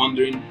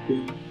wondering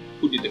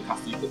who did the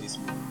casting for this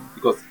movie,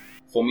 because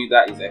for me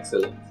that is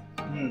excellent.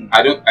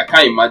 I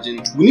can't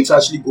imagine. We need to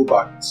actually go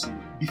back to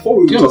before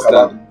we Do you talk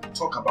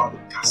about the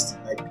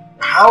casting. Like,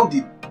 how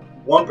did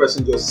one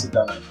person just sit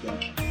down and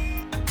think,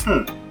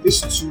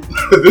 these two,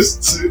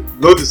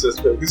 no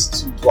disrespect, these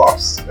two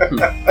dwarfs.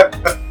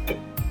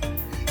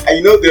 And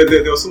you know,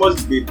 there was so much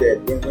debate there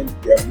when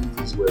their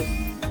movies were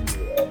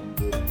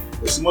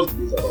there's so much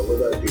debate about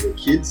whether they were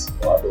kids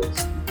or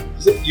adults.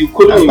 So you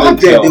couldn't And even back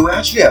then, tell they were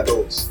actually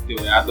adults. they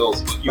were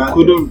adults, but you Back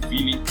couldn't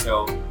really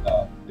tell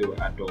they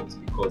were adults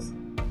because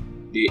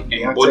they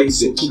embodied, acted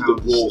so they took the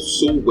role childish.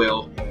 so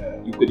well.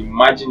 Yeah. You could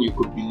imagine, you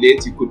could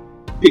relate, you could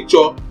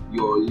picture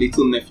your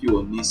little nephew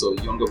or niece or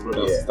younger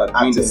brother or Yeah, sister doing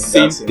acting the in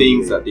same that same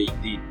things way. that they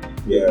did.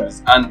 Yeah.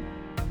 And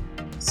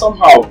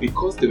somehow,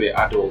 because they were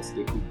adults,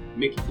 they could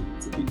make it a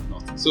little bit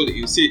naughty. So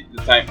you see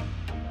the time,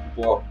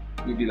 but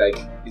maybe like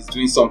it's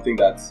doing something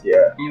that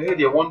Yeah. in your head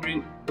you're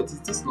wondering, but is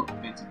this not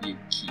meant to be a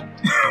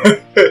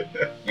kid?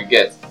 You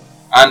get.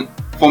 And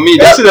for me,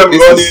 You see them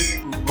this is-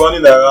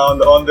 running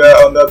around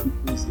under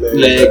people's legs.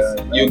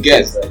 Legs, and you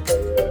things get. like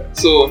that,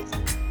 so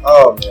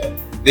Oh man,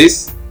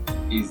 This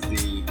is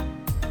the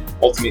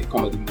ultimate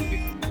comedy movie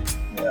for me.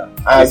 yeah,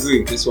 I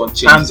agree. This one Hands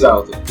changed a down.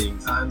 lot of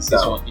things. Hands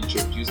This down. one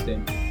introduced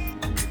them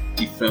in a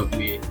different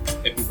way.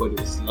 Everybody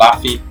was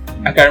laughing.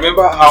 I can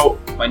remember how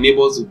my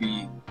neighbors would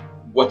be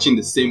watching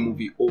the same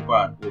movie over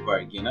and over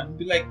again. I'd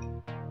be like,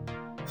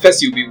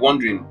 first you'll be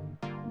wondering,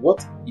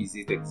 what is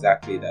it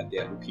exactly that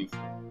they're looking for?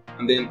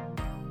 And then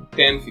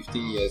 10,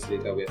 15 years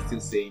later, we're still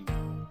saying,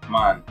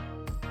 man,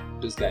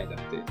 those guys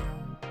acted.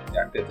 They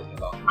acted the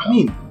hell out of I that.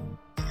 mean,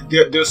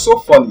 they're so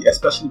funny,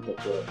 especially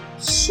Papa.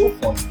 So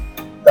funny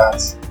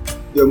that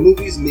the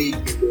movies made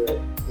in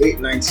the late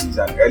 90s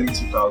and early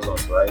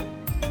 2000s, right?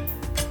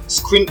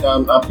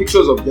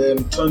 Pictures of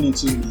them turned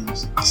into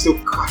memes are still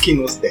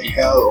cracking us the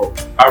hell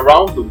up.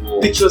 Around the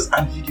world, Pictures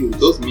and videos.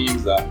 those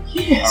memes are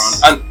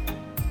Yes. around.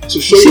 And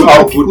to show You see you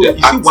how people- good the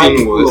you see why acting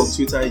people on was,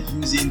 Twitter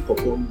using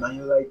Popom, and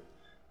you're like,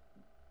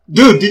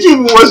 dude, did you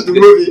even watch the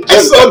movie?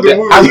 I saw the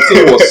movie.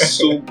 acting was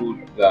so good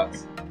that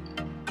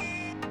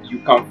you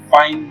can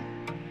find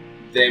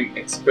them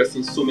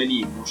expressing so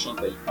many emotions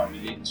that you can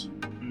relate to,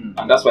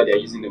 and that's why they're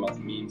using them as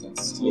memes and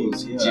Memes,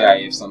 slogans, yeah.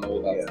 GIFs and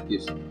all that.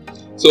 Yes.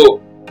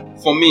 So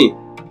for me,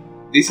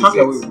 this How is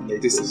can we it.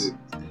 relate This this? is it.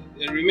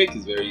 A remake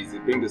is very easy.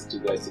 Bring these two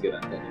guys together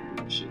and tell them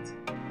do shit.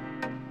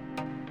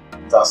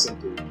 That's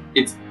simple.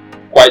 It's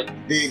quite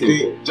They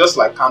simple. just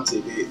like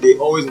Kante, they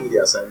always know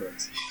the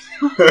assignment.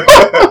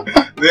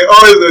 They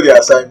always know the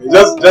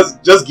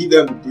assignment. Just give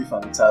them the brief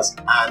and the task,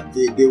 and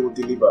they will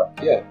deliver.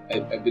 Yeah,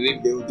 I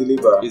believe They will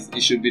deliver.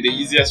 it should be the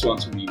easiest one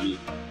to remake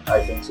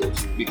I think so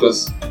too.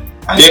 because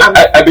And, they- and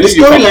I believe the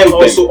you can storyline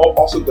put them.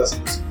 also doesn't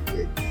need to be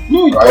great.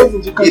 no, it Right?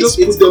 doesn't. You can just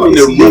put them in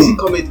it's a lazy room.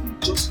 comedy.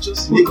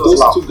 Just Put make us those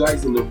laugh. two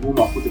guys in the room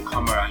and put the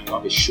camera and you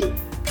have a show.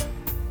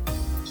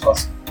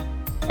 Trust me.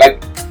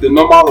 Like the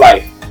normal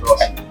life,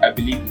 Trust me. I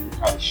believe you would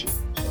have a show.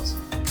 Trust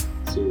me.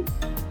 So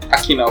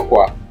Akina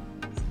Okwa.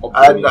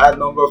 At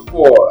number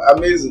 4,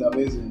 amazing.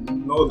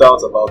 No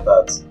doubt about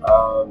that.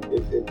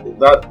 If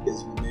that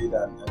is remade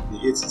and it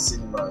hits in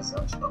cinemas,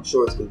 I'm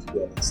sure it's going to be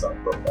an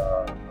instant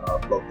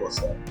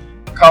blockbuster.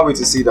 Can't wait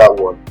to see that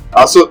one.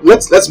 So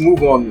let's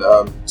move on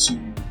to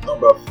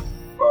number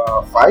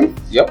 5.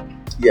 Yep.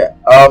 Yeah.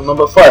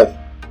 Number 5.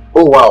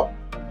 Oh wow.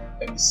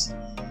 Let me see.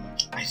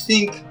 I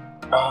think.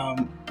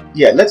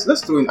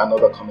 Let's throw in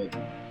another comedy.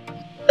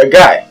 A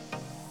guy.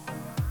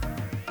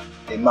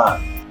 A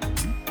man.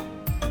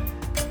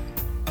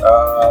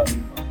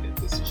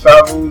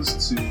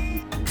 Travels to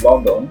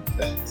London.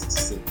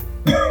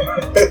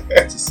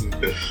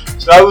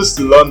 Travels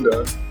to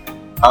London.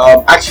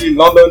 Actually,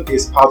 London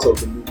is part of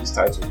the movie's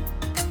title.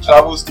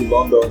 Travels to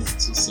London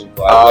It's too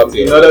simple.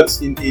 in order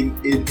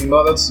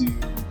to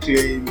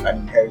claim an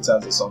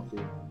inheritance or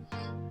something.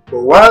 But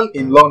while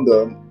in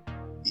London,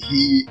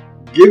 he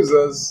gives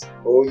us,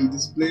 or he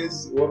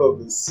displays one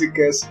of the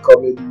sickest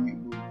comedy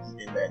movies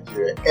in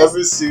Nigeria.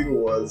 Every scene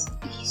was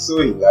so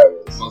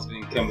hilarious. Must be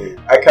in Kemo.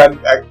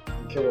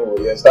 Kemo,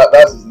 yes,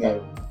 that's his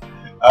name.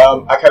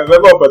 I can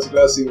remember a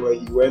particular scene where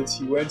he went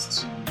to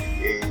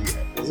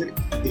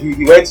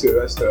he went to a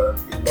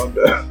restaurant in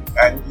London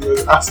and he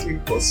was asking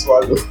for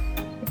swallow.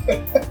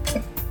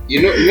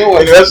 You know In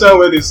what? a restaurant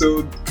where they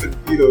sold,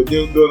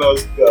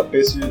 donuts,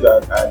 pastries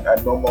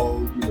and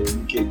normal,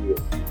 UK meal.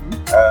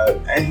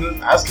 And he was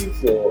asking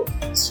for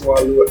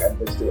swallow and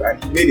vegetable,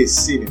 and he made a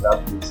scene in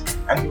that place.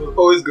 And he was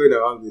always going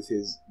around with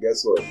his,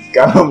 guess what? His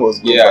Ghana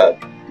must go Yeah.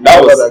 back.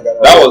 That was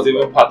Ghana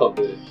even part of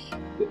the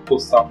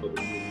poster for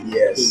the movie.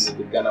 Yes.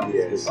 The Ghana movie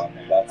Yes. poster,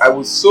 and that's I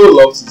would so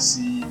love to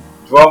see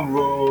drum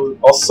roll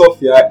or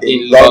Sophia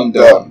in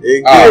London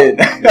again.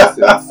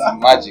 It's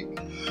magic.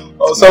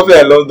 Or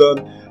Sophia in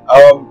London.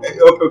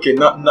 Okay.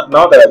 Now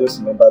that I just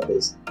remember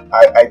this,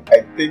 I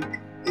think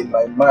in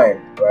my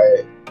mind,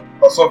 right,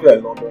 Sophia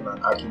in London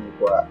and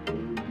Akinukwa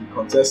will be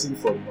contesting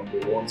for the number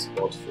 1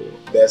 spot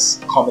for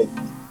best comedy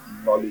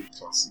in Nollywood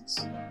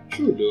classics.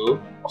 True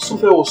though.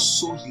 Sophia was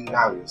so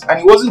hilarious, and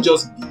it wasn't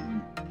just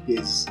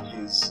his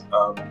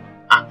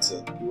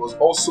acting. It was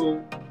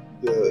also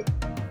the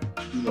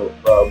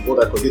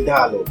the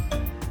dialogue.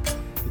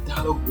 The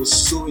dialogue was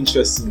so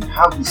interesting.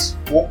 How he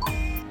spoke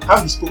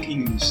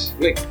English,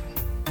 like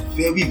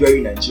very,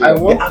 very Nigerian. I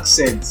want- The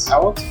accent. I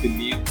want to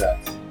believe that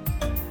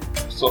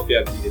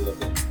Sophia did a lot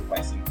of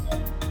improvising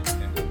on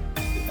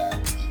the dialogue.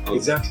 Because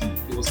Exactly.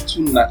 It was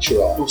too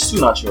natural. It was too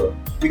natural.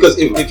 Because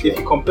if Natural.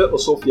 you compare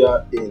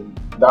Osofia in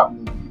that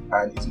movie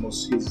and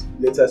his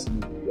latest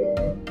movie,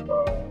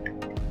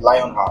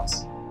 Lionheart,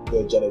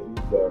 the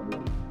Genevieve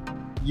movie,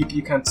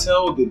 you can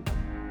tell the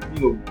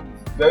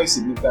very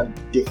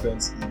significant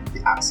difference in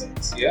the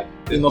accent. Yeah.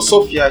 In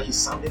Osofia, he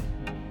sounded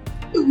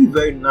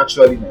very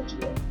naturally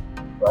Nigerian,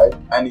 right?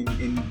 And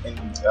in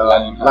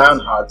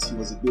Lionheart, he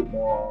was a bit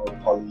more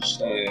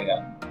polished.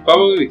 Yeah.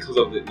 Probably because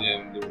of the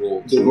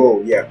role. The too.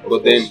 role, yeah. of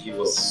But then course. he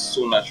was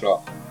so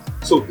natural.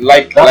 So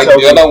Like That's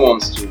the how- other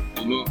ones too.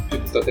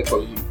 People started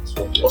calling him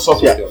Sophia.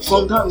 Osofia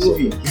from that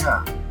movie,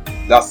 yeah.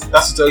 That's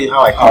That's to tell you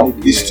how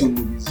iconic these yeah. two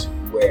movies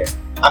were.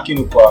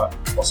 Akinukwa,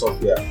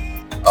 Osofia.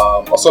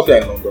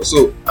 Osofia in London.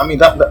 So I mean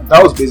that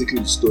was basically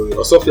the story.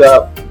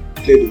 Osofia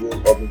played the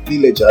role of a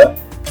villager.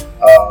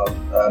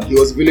 He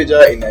was a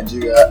villager in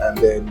Nigeria, and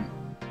then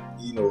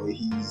he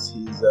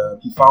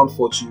found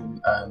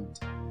fortune, and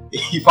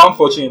he found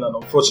fortune in an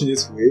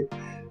unfortunate way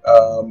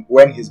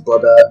when his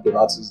brother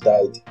Donatus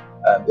died,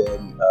 and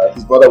then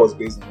his brother was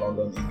based in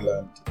London,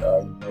 England,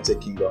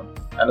 United Kingdom,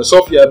 and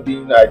Sophia,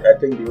 being I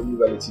think the only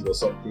relative or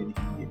something,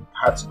 he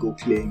had to go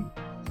claim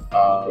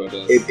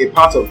a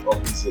part of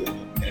his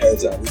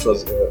inheritance, which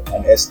was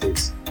an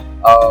estate.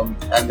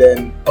 And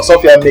then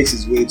Sophia makes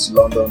his way to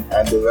London,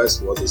 and the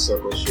rest was a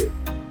circus show.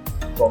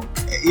 From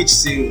each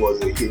scene was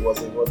a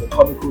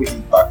comical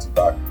hit back to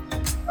back.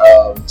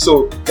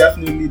 So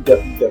definitely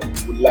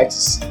would like to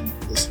see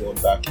this one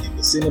back in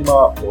the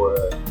cinema, or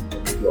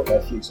maybe on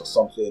Netflix or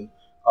something.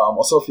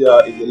 Sophia,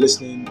 if you're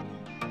listening,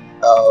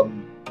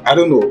 I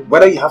don't know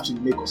whether you have to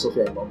make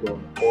Sophia in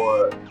London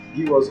or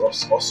give us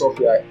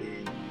Sophia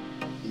in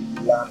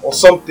Milan or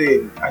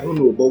something. I don't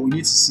know, but we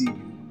need to see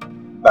you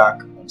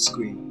back on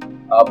screen.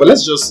 But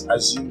let's just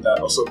assume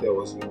that Sophia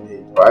was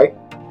remade, right?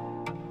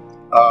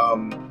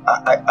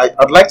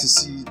 I'd like to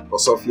see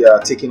Sophia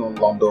taking on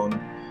London.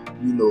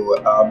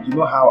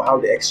 How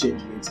the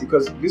exchange rates,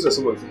 because these are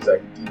some of the things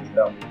that he did in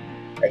that movie,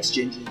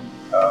 exchanging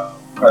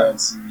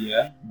currency,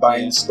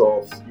 buying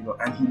stuff,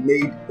 and he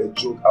made a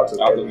joke out of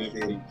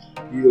everything.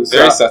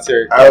 Very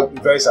satirical.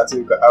 Very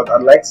satirical.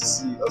 I'd like to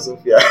see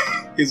Sophia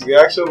his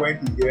reaction when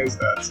he hears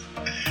that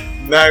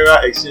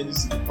Naira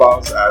exchanges to the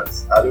pounds at,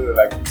 I don't know,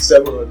 like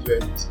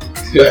 700.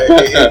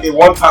 In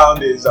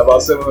 £1 is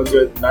about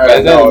 700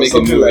 Naira now, or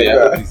something like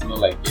that. It's not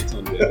like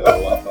 800 or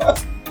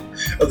 1,000.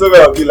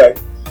 Sophia would be like,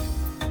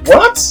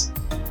 what?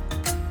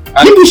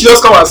 People should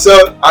just come and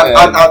sell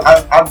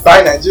and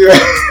buy Nigeria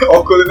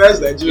or colonize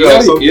Nigeria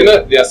or something.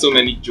 There are so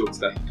many jokes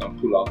that he can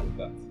pull out of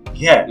that.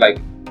 Yeah. And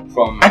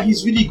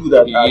he's really good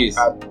at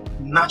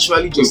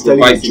naturally just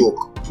telling a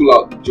joke. Pull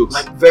out the jokes.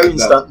 Very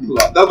instantly.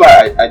 That's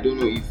why I don't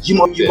know if... You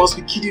must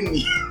be kidding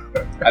me.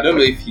 I don't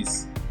know if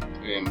he's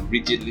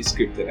rigidly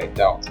scripted, I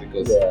doubt,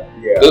 because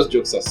those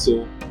jokes are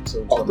so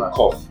off the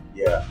cuff.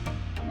 Yeah.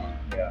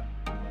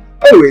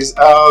 Anyways,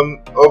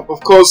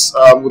 of course,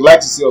 would like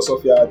to see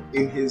Sophia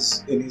in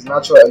his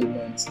natural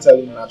element,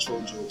 telling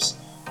natural jokes.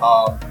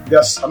 The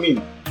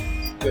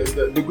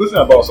good thing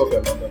about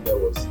Sophia London there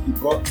was he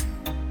brought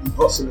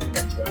so many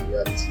Nigerian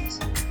realities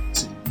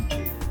to the UK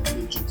and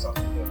made jokes out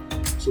of them.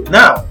 So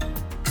now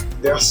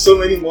there are so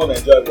many more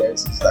Nigerian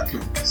realities that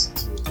can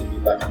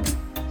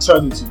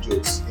turn into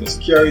jokes.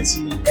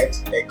 Insecurity,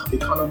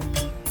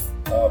 economy,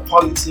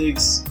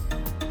 politics,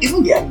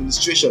 even the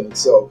administration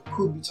itself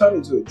could be turned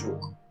into a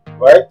joke.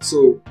 Right,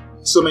 so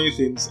many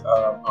things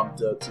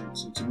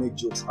to make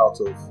jokes out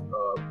of.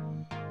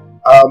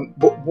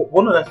 But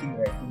one other thing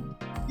that I think,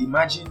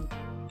 imagine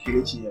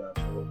Kelechi and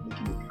Achoro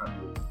making a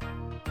cameo,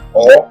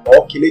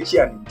 or Kelechi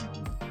and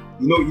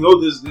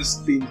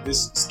Ndidi.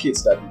 This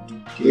skits that they do.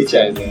 Kelechi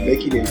and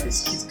making a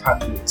skit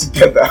cameo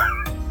together.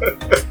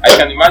 I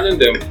can imagine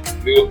them.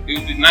 It would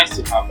be nice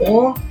to have them.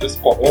 Or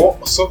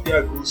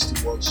Sophia goes to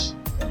watch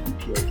an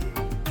EPL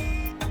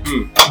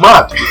game.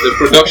 Mad. It's the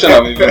production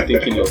I'm even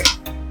thinking of.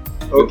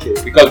 Okay.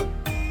 Because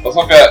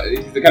Sophia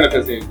is the kind of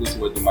person who goes to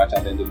watch the match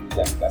and then they lose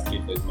and he's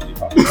asking for his money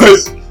back.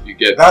 You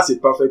get that's a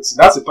perfect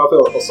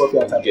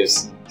Sophia type of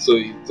scene. So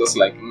it's just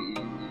like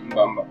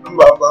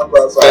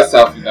first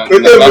half you don't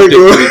take 3-0.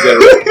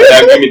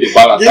 Give me the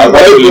balance. I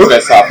want to lose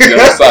first half. You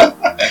understand?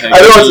 I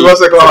don't want to watch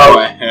second half.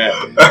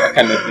 That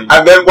kind of thing.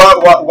 And then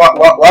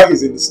while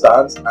he's in the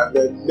stands, and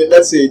then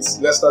let's say it's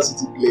Leicester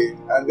City playing,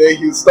 and then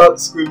he'll start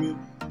screaming,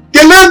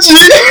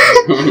 Kelechi!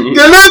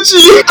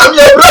 Kelechi! I'm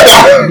your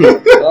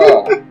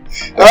brother!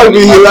 That'd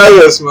be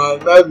hilarious, man.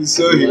 That'd be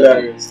so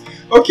hilarious.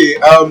 Okay,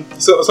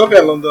 so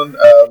Sophia London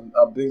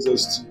brings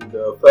us to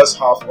the first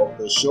half of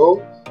the show,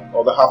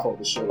 or the half of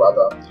the show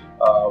rather.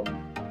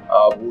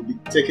 We'll be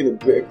taking a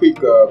quick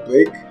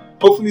break.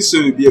 Hopefully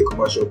soon will be a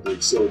commercial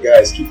break. So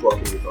guys, keep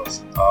working with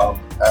us.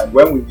 And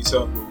when we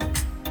return, we'll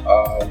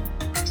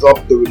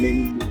drop the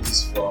remaining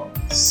movies from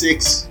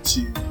 6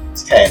 to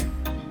 10.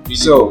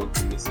 So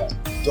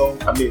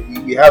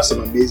we have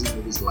some amazing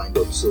movies lined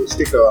up. So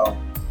stick around,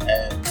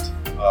 and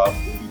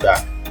we'll be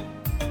back.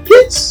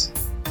 Peace.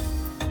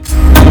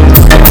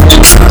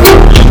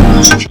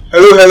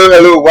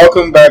 Hello.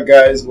 Welcome back,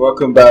 guys.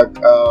 Welcome back.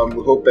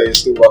 We hope that you're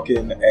still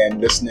working and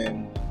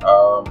listening.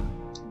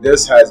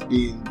 This has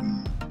been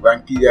the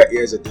Rankpedia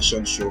Ears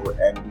Edition show,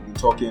 and we've been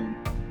talking,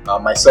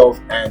 myself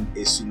and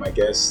Esu, my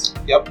guest.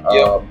 Yep.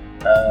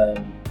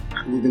 And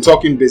we've been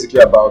talking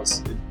basically about,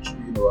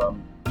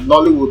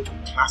 Nollywood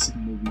classic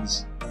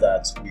movies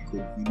that we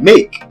could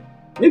remake.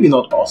 Maybe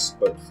not us,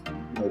 but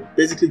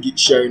basically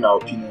sharing our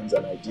opinions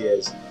and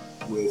ideas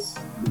with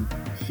the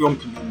film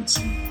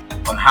community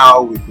on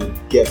how we could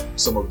get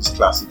some of these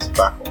classics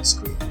back on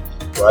screen,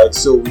 right?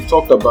 So we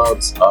talked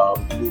about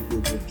we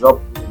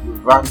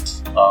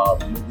ranked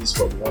movies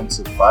from 1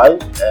 to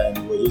 5,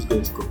 and we're just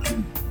going to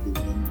conclude the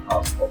remaining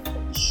half of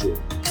the show.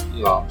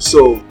 Yeah.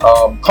 So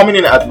coming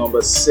in at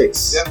number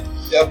 6,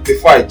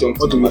 before I jump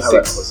to What do we number have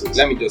at 6, number 6?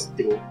 let me just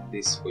throw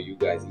this for you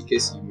guys in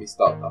case you missed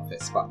out that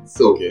first part.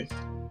 So Okay.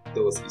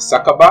 there was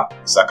Isakaba,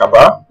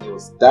 Sakaba, there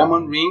was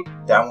Diamond Ring,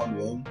 Diamond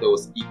Ring, there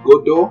was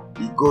Igodo,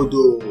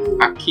 Igodo.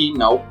 Aki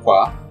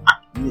Naokwa,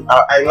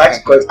 I like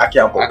to call it Aki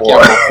and Aki Popo.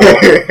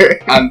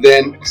 and and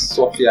then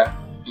Sophia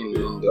in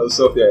London.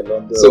 Sophia in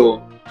London.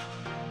 So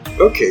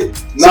okay.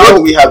 now So what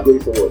do we have going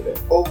forward then?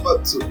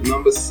 over to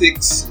number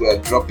 6, we're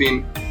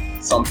dropping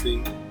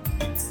something.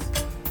 It's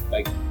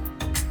like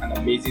an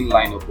amazing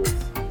lineup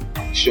of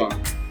action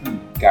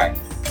guys.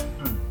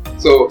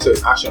 So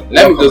it's action.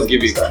 Let me Not just comedy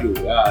give you this a time.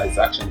 clue. It's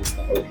action this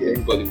time. Okay.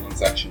 Everybody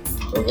wants action.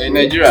 Okay. We're in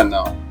Nigeria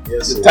now.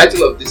 Yes, The sir.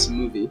 title of this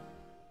movie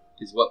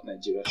is what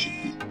Nigeria should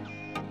be.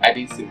 I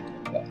didn't say more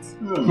than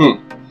that.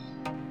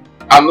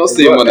 I'm not It's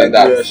saying what more than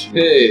Nigeria that. should be.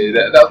 Hey,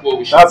 that's what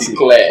we should That's it.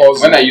 declare.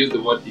 Pause When it. I use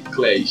the word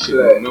declare, you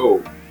Declare. should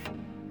know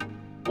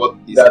what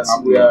is That's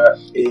happening. where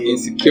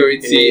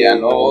Insecurity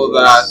and all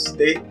that.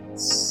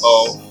 States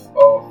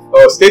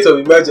Of state of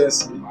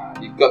emergency.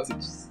 You got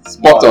it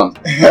spot on.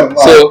 Man,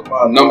 So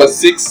man, number man.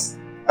 6,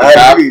 I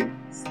have agree.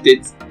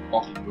 state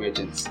of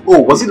emergency. Oh,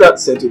 was it that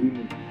Saint Obi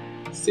movie?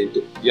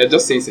 Sento. You're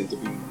just saying Sento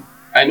Bimo.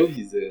 I know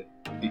he's a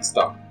big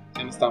star.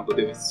 You understand? But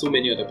there were so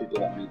many other people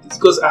that made this.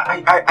 Because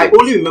I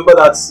only remember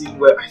that scene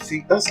where I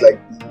think that's like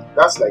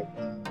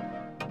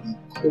the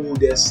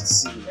coldest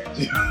scene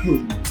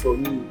like, for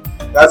me.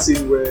 That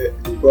scene where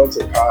they burnt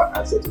a car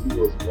and Saint Obi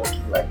was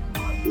walking like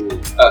commando.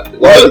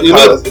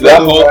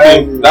 That whole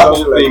thing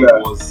something like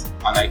that. was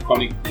an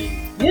iconic thing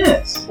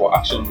Yes. for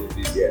action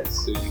movies.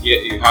 Yes. So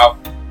you have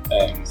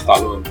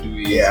Stallone do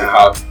it. Yeah. You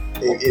have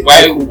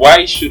It-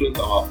 why shouldn't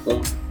our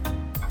own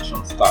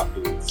action star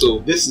do it? So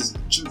This is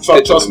state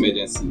of trust me.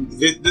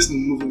 emergency. This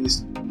movie needs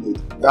to be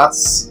made.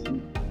 That's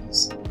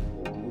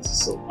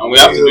so. And we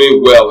have to do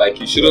it well. Like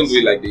you shouldn't do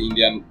it like the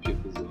Indian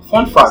people do.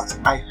 Fun fact: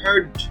 I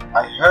heard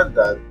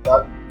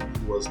that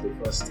movie was the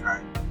first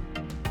time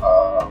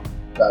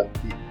that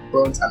they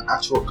burnt an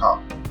actual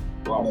car.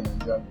 Wow. In a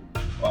Nigerian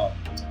movie. Wow.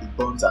 They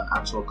burnt an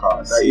actual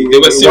car. See, they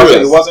were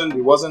serious. It wasn't.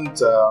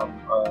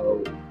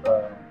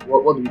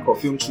 What do we call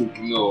film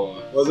trick? No.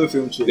 It wasn't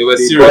film trick. They were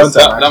They serious. burnt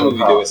an That actual movie,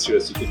 car. they were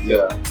serious. You could tell.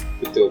 Yeah.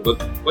 You could tell.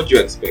 But what do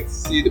you expect?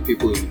 See the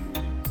people in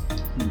the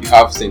movie. You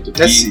have Saint Let's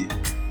Obi, see.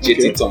 JT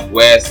Okay. Tom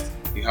West.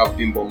 You have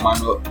Bimbo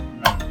Mano,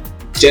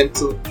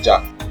 Gentle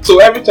Jack. So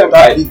every time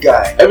That big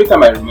guy. I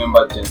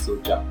remember Gentle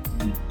Jack,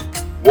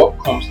 what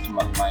comes to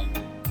my mind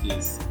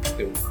is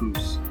Terry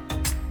Crews.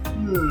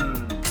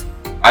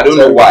 I don't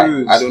know Terry why.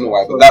 Crews. I don't know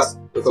why. But that's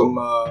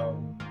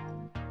From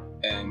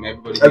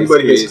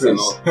everybody Hates and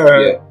Chris.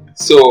 all. Yeah.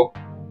 So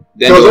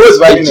then He was there always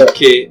riding a-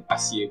 HK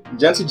Asiye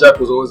Gentle Jack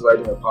was always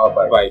riding a power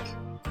bike. bike,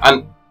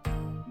 and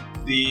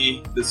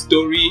the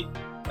story,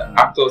 the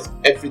actors,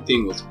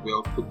 everything was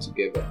well put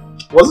together.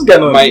 Wasn't there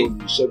no My-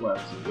 movie? Shegun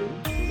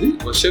Arize? Was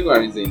it? Was Shegun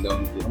Arize in that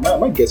movie?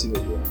 Am I getting it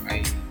wrong?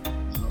 I,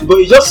 But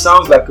it just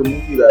sounds like a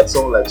movie that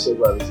someone like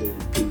Shegun Arize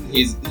would do.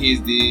 he's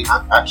the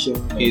Action.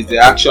 he's the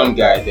action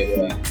guy,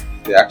 definitely. Yeah.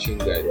 He's the action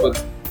guy. Yeah.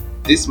 But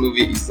this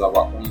movie is our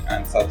own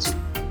answer to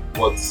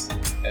what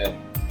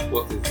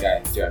this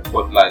guy Jared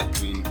Butler is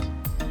doing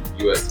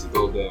in US with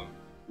all the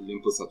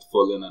Olympus Has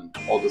Fallen and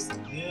all those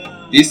things.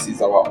 Yeah. This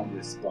is our own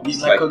response.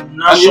 He's like a and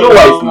national. you know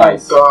why it's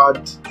nice?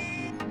 God.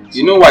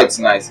 You know why it's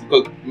nice?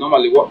 Because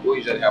normally what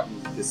usually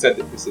happens is they set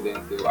the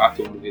precedent, they will act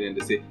a movie and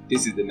they say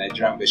this is the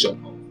Nigerian version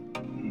of.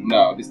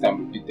 No, this time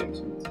we beat them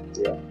to it.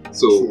 Yeah.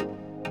 So True.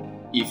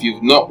 if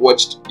you've not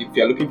watched, if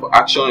you're looking for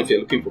action, if you're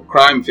looking for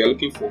crime, if you're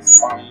looking for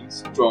fine,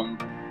 strong,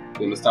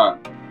 you understand,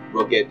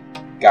 rugged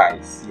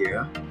guys,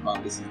 Yeah.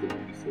 man, this is the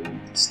movie for you.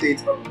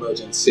 State of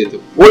emergency. State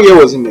of, What year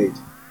was it made?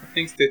 I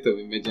think State of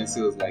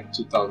Emergency was like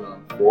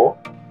 2004,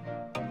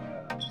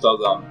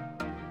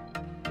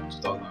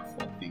 2004,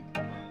 I think.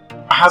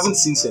 I haven't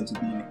seen Saint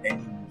Obi in any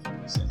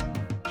movie recently.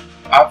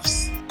 I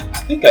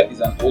think it's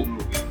an old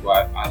movie,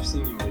 but I've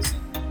seen him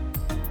recently.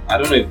 I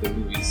don't know if the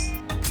movie's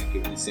like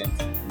a recent.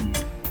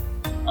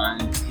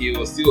 And he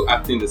was still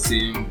acting the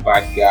same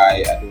bad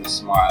guy. I don't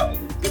smile. I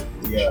don't take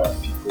Yeah.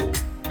 people.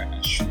 I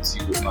can shoot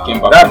you. I Nah,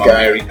 came back that from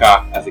guy-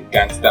 America as a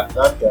gangster.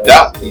 That guy.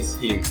 That is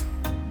him.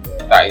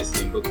 Yeah. That is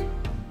him. But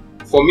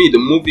for me, the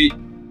movie,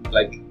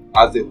 like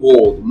as a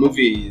whole, the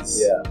movie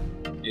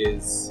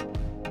is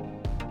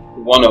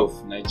one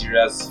of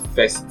Nigeria's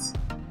first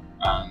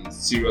and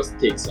serious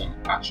takes on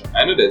action.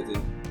 I know there's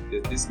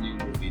this new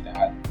movie that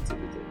had a little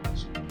bit of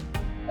action.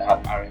 That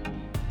had R&B.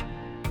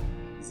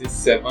 Is it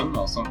 7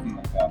 or something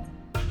like that?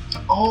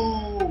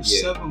 Oh,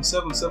 Yeah.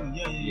 7.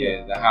 Yeah.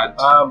 Yeah, that had.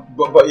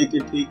 But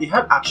it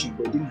had action,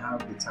 but it didn't have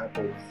the type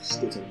of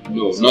state of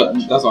No, emergency not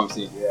action. that's what I'm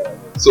saying. Yeah.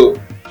 So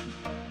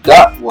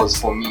that was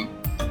for me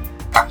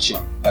action,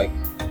 like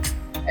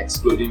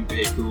exploding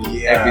vehicles,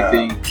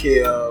 everything.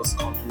 Chaos,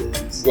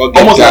 conflicts. Rugged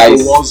Almost guys. like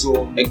a war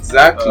zone.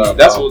 Exactly.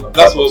 That's what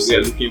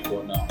we're looking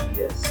for now.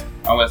 Yes.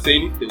 And we're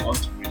saying if they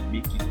want to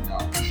remake it now,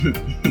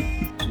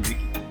 to make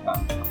it a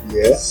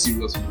Yeah.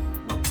 serious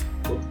movie,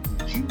 what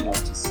would you want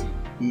to see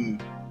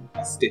Mm.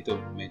 as State of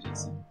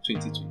Emergency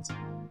 2020?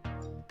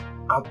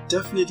 I'd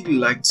definitely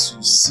like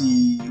to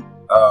see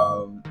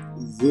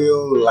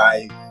real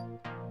life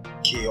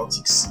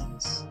chaotic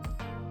scenes.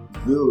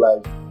 Real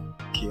life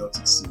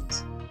chaotic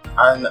scenes.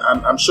 And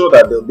I'm sure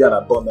that there'll be an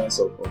abundance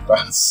of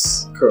that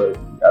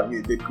currently. I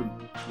mean, they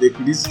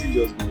could easily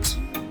just go to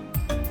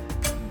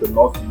the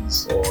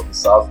northeast or the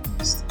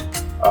southeast,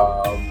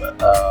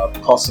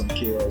 cause some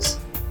chaos,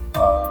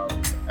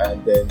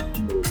 and then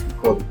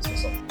record it or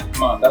something.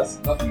 Man, that's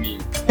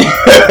mean.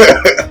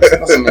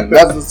 That's mean.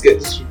 That's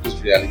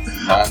just reality,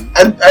 man.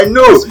 And I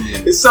know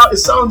it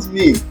sounds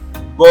mean,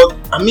 but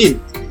I mean,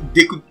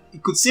 it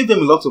could save them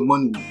a lot of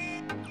money.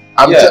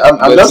 I'm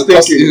just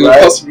thinking,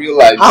 right? Real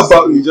life. How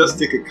about we just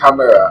take a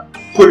camera,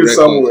 put it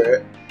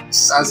somewhere,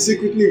 and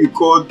secretly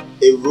record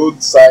a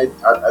roadside,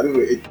 I don't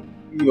know,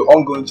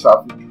 ongoing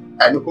traffic,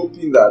 and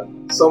hoping that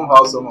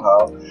somehow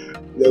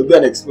there'll be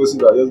an explosive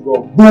that just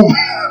go boom.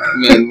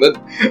 Man, but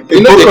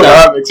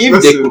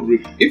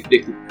if they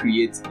could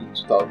create in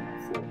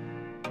 2004,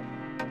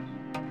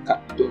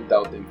 don't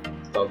doubt them in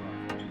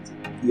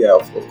 2020. Yeah,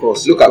 of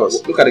course. Look at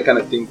the kind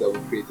of things that we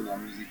create in our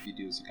music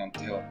videos. You can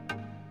tell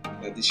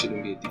that this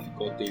shouldn't be a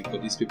difficult thing for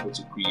these people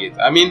to create.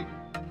 I mean,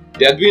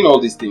 they are doing all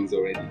these things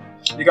already.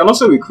 You can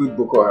also recruit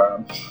Boko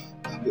Haram.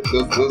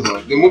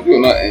 The movie will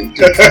not end.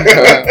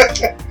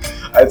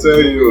 I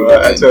tell you.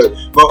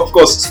 But of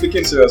course,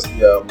 speaking seriously,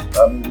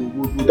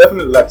 we'd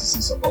definitely like to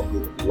see some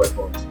upgrade of the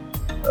weapons.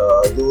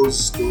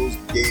 Those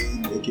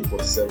game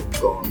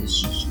AK-47 guns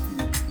should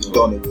be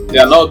done away with. They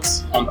are not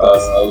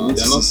hunters.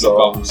 They are not super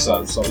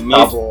hunters. Some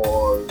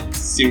carbon,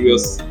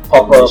 serious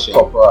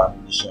proper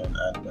ammunition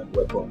and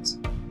weapons.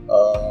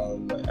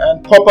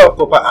 And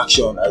proper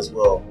action as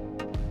well.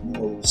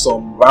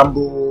 Some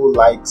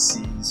Rambo-like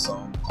scenes,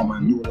 some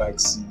Commando-like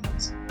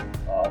scenes,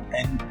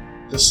 and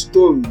the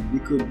story.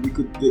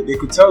 They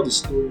could tell the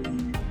story.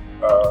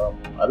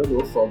 I don't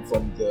know from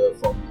the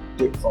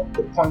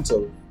point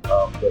of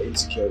the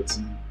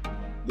insecurity,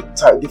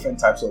 different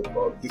types of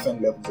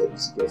different levels of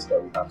insecurity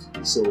that we have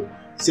today. So,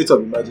 state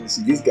of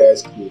emergency. These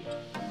guys could,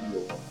 the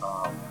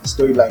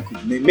storyline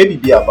could maybe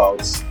be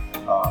about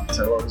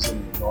terrorism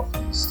in the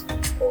northeast,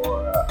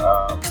 or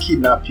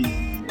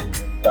kidnapping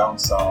down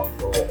south,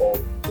 or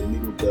the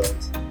middle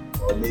belt,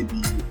 or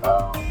maybe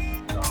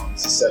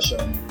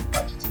secession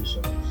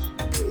agitations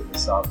in the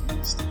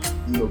southeast.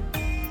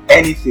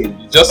 Anything.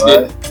 You just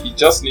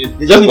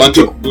need a bunch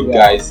of good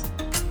guys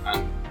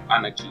and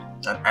anarchy.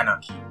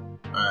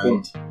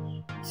 And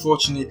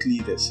fortunately,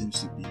 there seems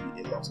to be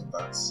a lot of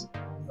that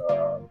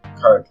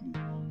currently.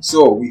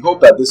 So we hope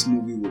that this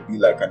movie will be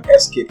like an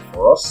escape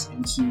for us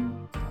into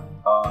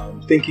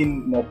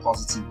thinking more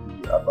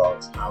positively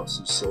about how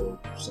to solve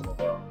some of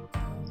our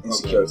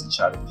insecurity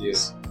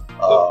challenges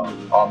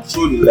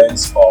through the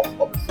lens of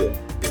the film,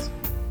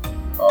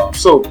 basically.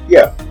 So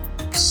yeah,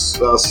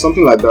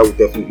 something like that would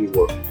definitely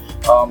work.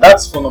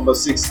 That's for number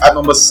 6. At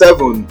number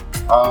 7,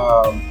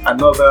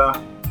 another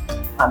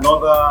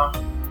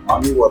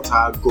Mami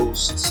Water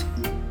ghost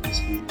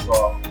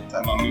spiritual.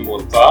 Mami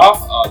Water?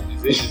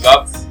 Is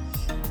that?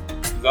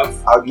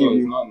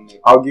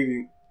 I'll give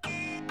you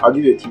a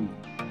clue.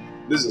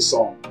 This is a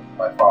song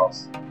by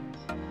Faust.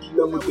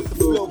 Kill them with the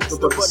flow,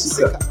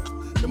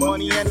 the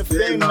money and the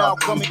fame now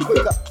coming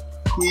quicker.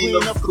 Queen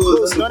of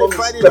Codes, not a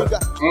Friday nigga.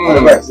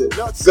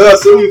 Girl,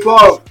 so you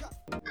from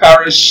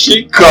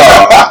Karashika.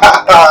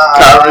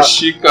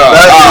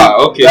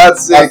 Okay.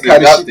 That's it.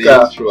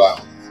 Karashika.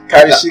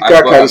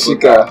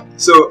 Karashika.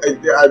 So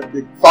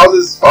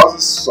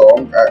Faust's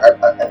song. I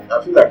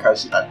feel like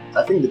Karashika.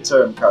 I think the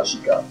term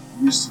Karashika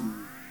used to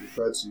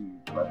refer to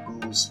like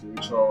ghosts,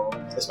 spiritual,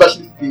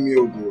 especially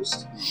female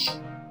ghosts.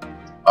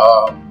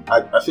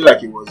 I feel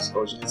like it was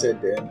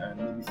originated then, and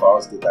maybe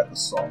Faust did like a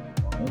song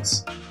on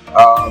it.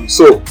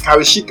 So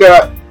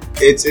Karashika,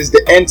 it's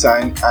the end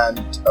time,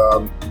 and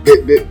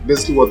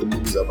basically what the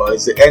movie is about.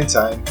 It's the end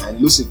time,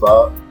 and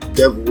Lucifer,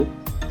 devil,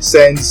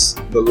 sends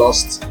the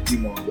lost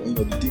demon.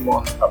 The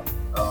demon.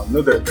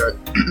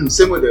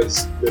 Same way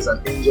there's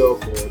an angel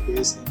for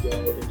this,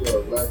 angel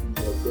of life,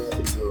 angel of death,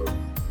 angel of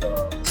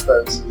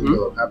prosperity,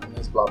 angel of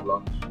happiness, blah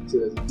blah. So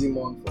there's a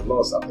demon for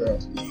loss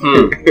apparently.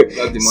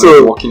 That demon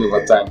is working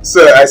over time.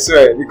 So I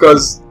swear,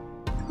 because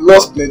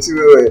lost plenty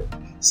way.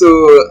 So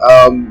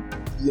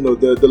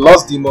the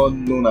lost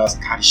demon known as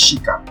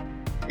Karishika,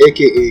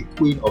 aka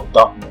Queen of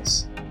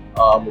Darkness,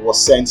 was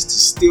sent to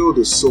steal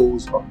the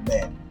souls of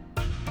men,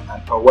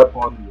 and her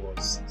weapon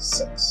was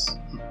sex.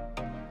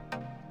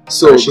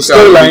 So Karishika the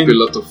storyline, a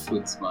lot of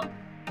foods, man.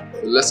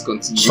 So let's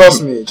continue.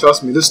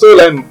 Trust me. The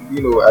storyline,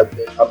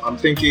 I'm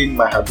thinking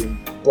might have been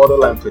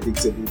borderline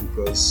predictable,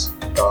 because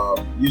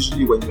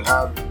usually when you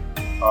have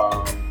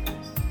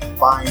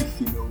fine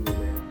female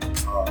women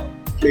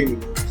playing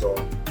the roles of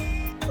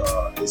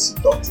a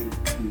seductive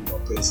queen or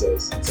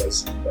princess, it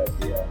tells you that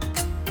they are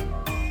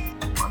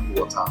Mami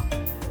Water,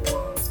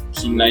 or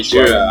in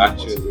Nigeria,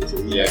 actually.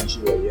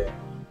 Nigeria.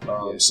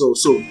 So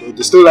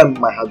the storyline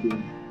might have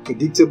been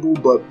predictable,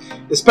 but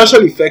the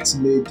special effects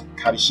made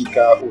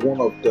Karishika one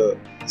of the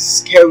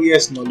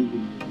scariest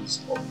Nollywood movies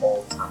of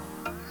all time.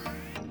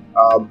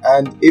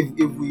 And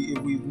if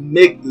we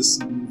make this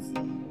movie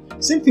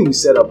Same thing we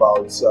said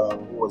about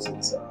what was it?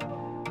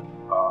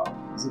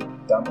 Is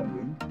it Diamond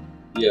Ring?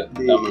 Yeah,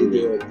 Diamond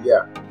Ring.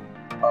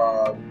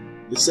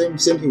 The same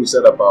thing we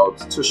said about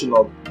touching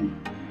up the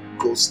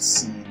ghost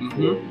scene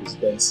for this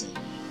Benson.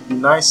 It'd be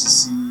nice to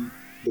see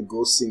the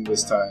ghost scene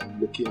this time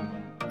looking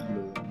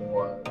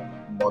more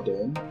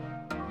modern.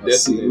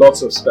 See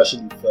lots of special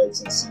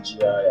effects and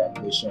CGI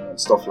animation and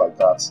stuff like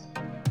that.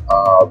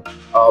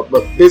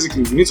 But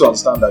basically, we need to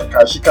understand that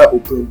Karishika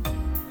opened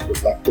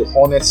like the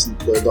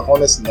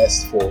hornet's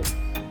nest for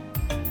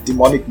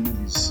demonic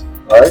movies,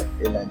 right,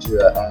 in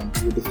Nigeria, and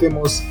with the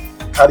famous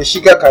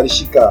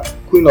Karishika,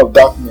 Queen of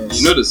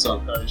Darkness. You know the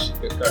song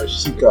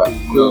Karishika,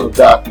 Queen of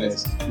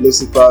Darkness.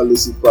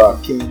 Lucifer,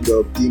 King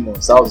of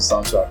Demons. That was the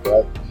soundtrack,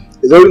 right?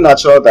 It's very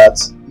natural that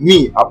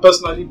I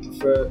personally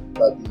prefer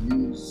that they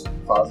use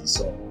Falz's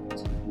song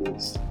to be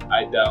used.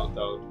 I doubt I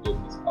would go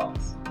with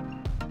Falz.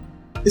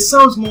 It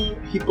sounds more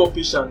hip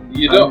hopish and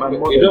you don't want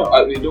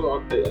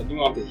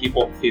the hip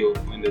hop feel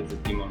when there's a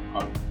demon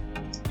coming.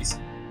 It's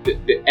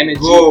the energy.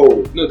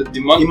 Bro, no, the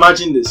demon.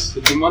 Imagine this.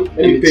 The demon Let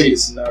me paint the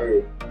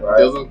scenario. Right?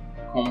 Doesn't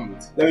come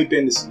with. Let me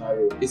paint the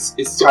scenario. It's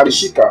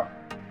Karishika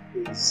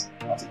is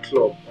at a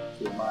club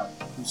to a man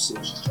whose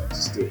soul she's trying to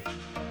steal.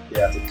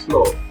 They're at a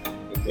club.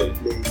 They're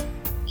playing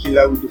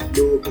Killer with the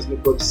Flow, cause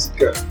nobody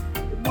seeker.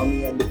 The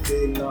money and the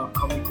fame now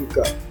coming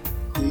quicker.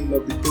 Queen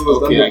of the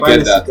Coast. Okay, I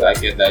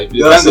get that. It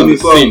depends on the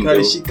thing,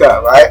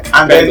 Karishika, right?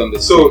 And then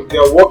so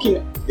they're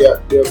walking.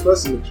 They're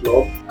first in the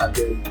club, and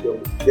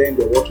then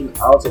they're walking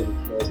out of the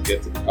club to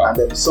get to the car. And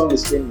then the song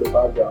is playing in the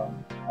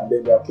background, and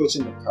then they're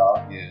approaching the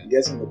car. Yeah.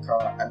 Gets in the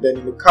car, and then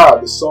in the car,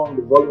 the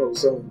volume of the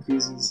song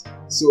increases.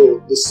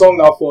 So the song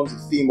now forms the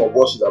theme of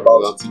what she's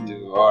about to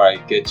do.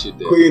 Alright, get you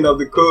there. Queen of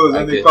the Coast,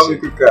 and they come in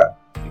quicker.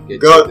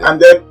 God, and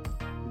then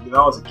they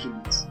now want to kill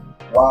it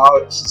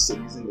while she's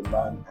seducing the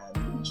man and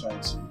really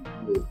trying to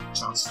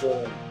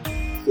transform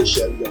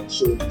facially and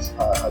show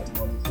her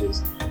demonic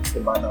face. The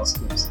man now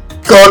screams,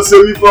 "God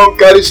save me from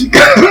Karishika!"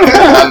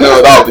 I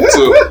know that would be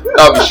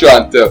show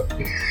and tell.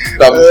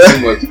 That would be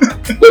too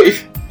much. But if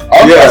I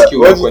want to ask you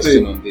one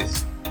question on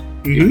this,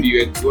 if you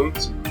were going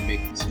to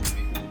make this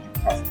movie, would you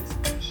cast this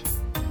fish?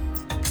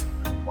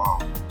 Wow,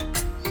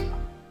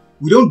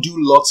 we don't do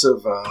lots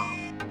of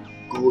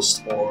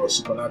ghost or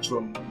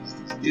supernatural movies.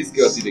 This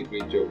girl did a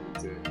great job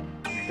with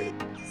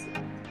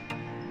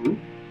Who?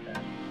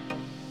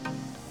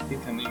 I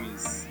think her name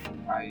is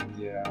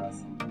Idea.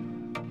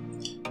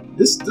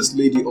 This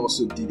lady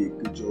also did a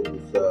good job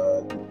with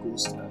the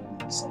ghost and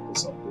the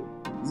something.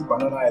 Is it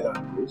Banana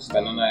Island Ghost?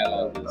 Banana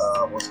Island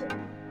Ghost. What's her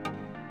name?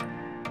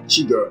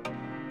 Chigurh.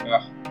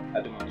 I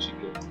don't want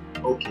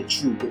Chigurh. Okay,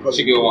 true. Because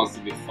Chigurh wants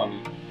to be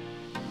funny.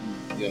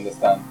 You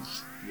understand?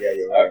 Yeah,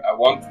 you're right. I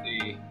want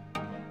a.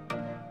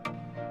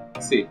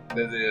 See,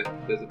 there's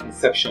a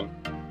perception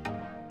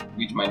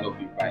which might not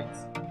be right.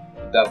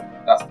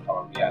 That's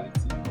our reality.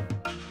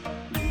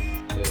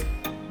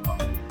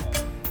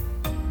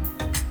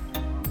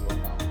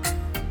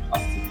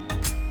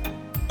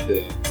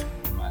 The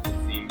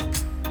magazine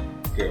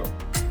girl.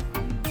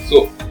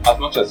 So as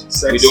much as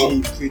sexy, we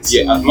don't, pretty,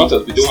 as much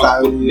as we don't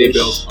want to put stylish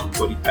labels on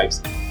body types,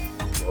 of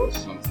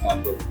course, you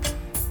understand. But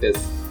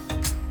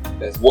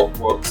there's what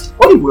works.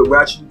 What if we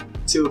actually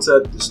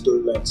tilted the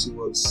storyline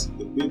towards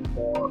a bit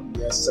more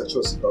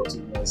sexual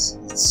seductiveness,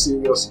 it's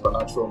serious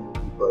supernatural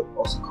movie, but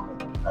also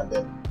comedy, and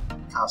then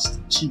cast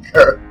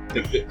Chigurh.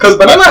 Because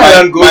Banana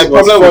Island Ghost.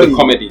 My problem with the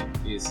comedy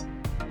is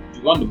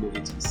you want the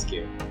movie to be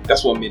scary.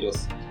 That's what made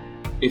us.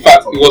 In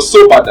fact, it was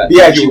so bad that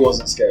B.I.G.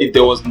 wasn't scared. If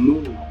there was no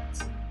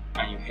light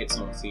and you heard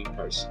someone saying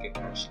Karishika,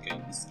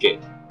 you'd be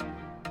scared.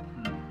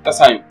 That's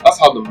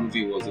how the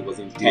movie was. It was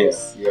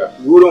intense. Yeah.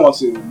 You wouldn't want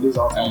to lose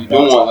out. And you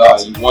don't want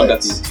that. You want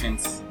that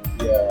intense.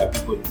 Yeah.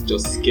 Everybody's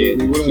just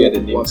scared. You hear the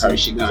name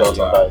Karishika and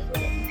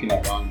you're looking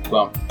around.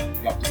 Bam.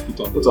 You have to put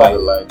on the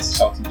lights,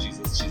 shouting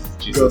Jesus.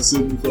 God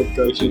save me from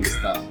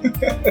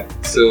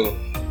Karishika. So.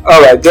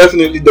 Alright,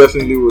 definitely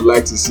would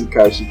like to see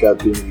Karishika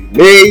being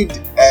remade.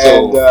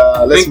 And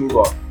let's move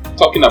on.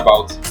 Talking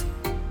about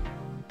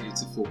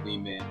beautiful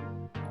women,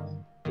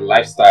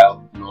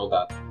 lifestyle, and all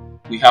that,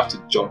 we have to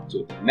jump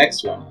to the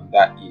next one, and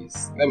that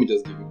is, let me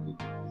just give you a good,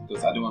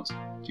 because I don't want to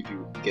keep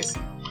you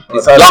guessing.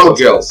 It's Glamour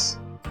Girls.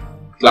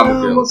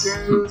 Glamour Girls.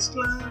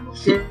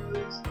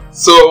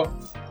 So,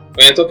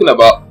 when you're talking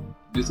about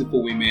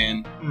beautiful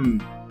women,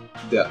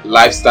 the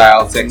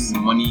lifestyle, sex,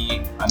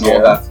 money, and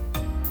all that,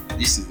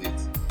 this is it.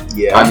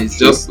 Yeah, and it's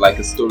just like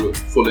a story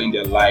following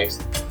their lives,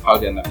 how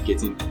they're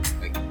navigating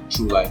like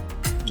true life.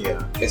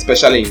 Yeah,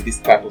 especially in this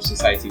type of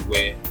society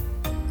where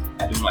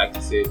I don't like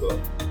to say, but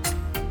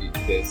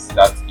there's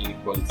that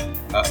inequality. And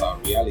that's our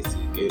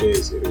reality. It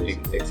is.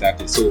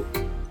 Exactly. So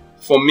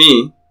for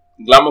me,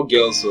 Glamour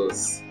Girls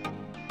was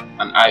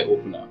an eye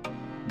opener.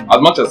 As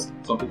much as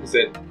some people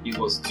said it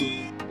was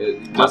too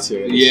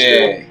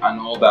and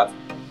all that,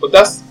 but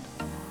that's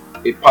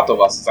a part of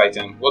our society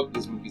and what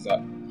these movies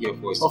are here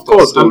for. Of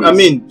course, I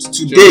mean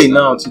today,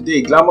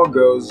 Glamour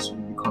Girls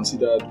will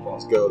considered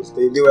Once Girls.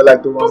 They were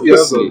like the Once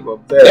Girls Obviously.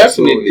 of there.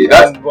 Definitely.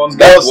 So, and Once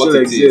that's Girls what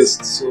still it is.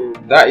 exist. So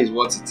That is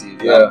what it is.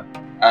 yeah.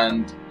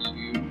 And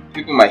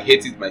people might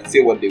hate it, might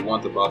say what they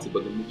want about it,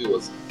 but the movie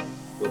was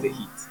a hit.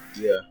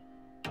 Yeah.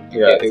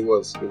 Yeah. It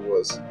was.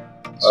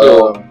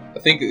 So I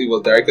think it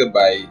was directed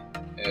by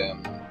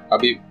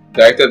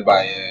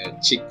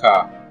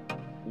Chika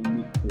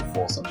Umuku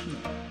or something.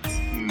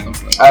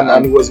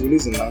 And it was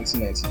released in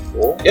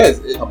 1994. Yes,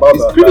 About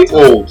it's that pretty time.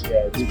 old. Yeah,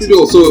 It's pretty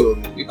old. So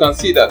you can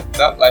see that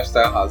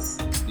lifestyle has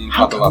been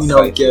how part of can our we now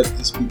society. get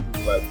these people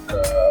like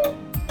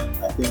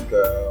I think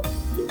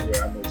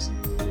Gloria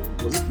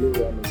Amazie, was it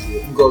Gloria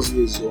Amazie?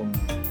 Ngozi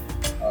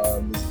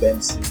Ezeomi, Miss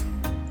Benson.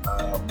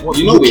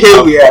 You know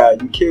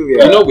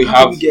we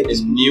have get a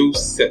these new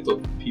people? set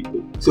of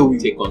people So we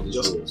to take on these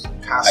just roles.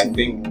 cast I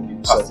think new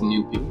we set cast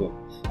new people.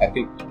 I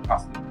think we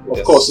cast. Of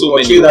there's course, so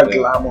many portray of that them.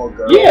 glamour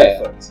girl.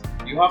 Yeah. effect.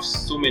 You have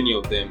so many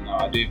of them now.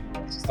 I don't even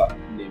want to start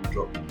name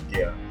dropping.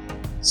 Yeah.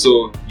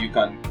 So you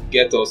can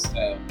get us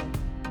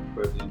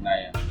Beverly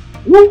Naya.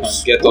 You can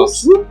get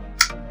us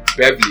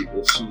Beverly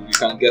Osu. You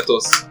can get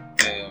us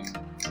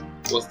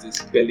what's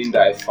this?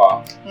 Belinda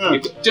Effa. Hmm.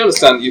 Do you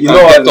understand? You You can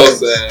know get what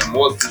us names.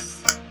 what's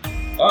this?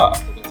 I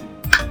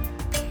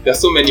forgot. There's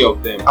so many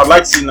of them. I'd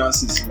like to see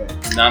Nancy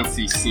Smith.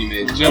 Nancy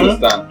Simmons. Do you Mhm.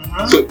 understand?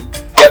 Mhm. So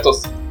get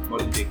us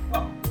modern day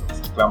glamour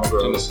girls. Glamour Do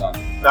you girls.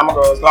 understand? Glamour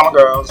girls. Glamour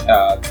girls.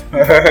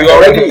 You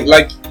already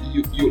like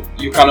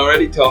you can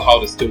already tell how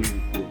the story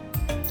will go.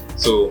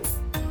 So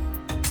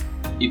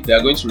if they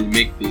are going to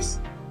remake this,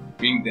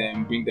 bring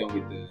them with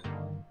the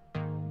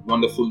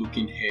wonderful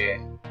looking hair.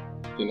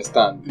 You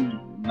understand?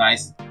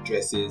 Nice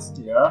dresses,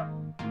 Yeah.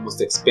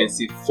 most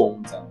expensive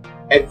phones, and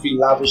every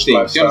Lavish thing. Do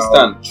lifestyle. you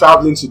understand?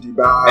 Traveling to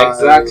Dubai.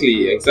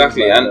 Exactly, things like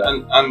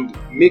that. and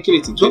making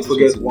it in Don't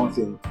forget 2021. one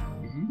thing.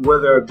 Mhm. Where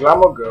there are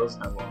glamour girls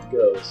and Once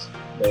Girls,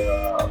 there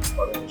are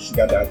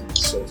sugar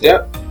daddies. So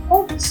Yeah,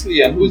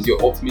 obviously. And who's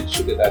your ultimate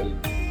sugar daddy?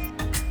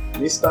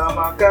 Mr.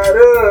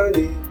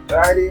 Macaroni.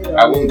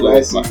 I won't go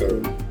with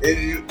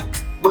Macaroni.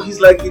 But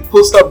he's like the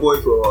poster boy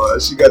for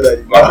Sugar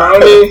Daddy.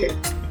 Macaroni.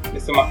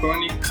 Mr.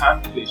 Macaroni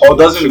can't play Or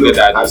doesn't sugar look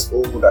daddy. as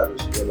old as a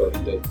Sugar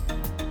Daddy.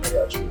 Does.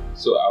 Yeah, true.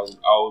 So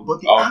I'll But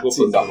the go for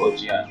acting,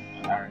 Zahoji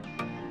and R&B.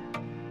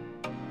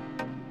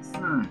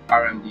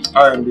 R&B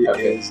R&B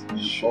perfect is the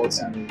sugar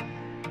ultimate. daddy.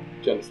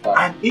 Do you understand?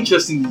 And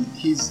interestingly,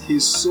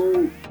 he's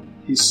so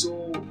He has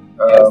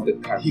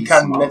the he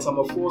can charisma.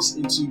 metamorphose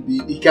into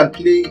he can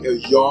play a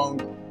young,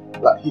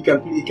 like he can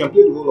play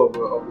the role of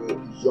a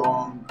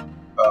young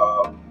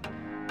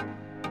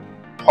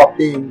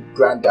popping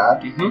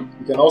granddad. Mhm.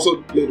 He can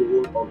also play the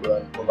role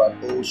of an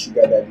old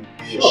sugar daddy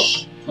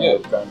ish Yeah.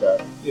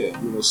 granddad. Yeah.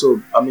 You know, so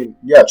I mean,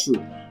 yeah,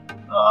 true.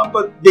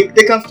 But they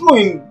can throw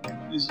in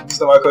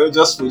Mr. Michael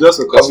just for for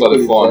the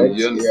comical fun, effect.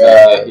 you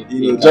understand? Yeah, Yeah,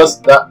 you know,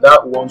 just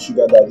that one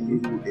sugar daddy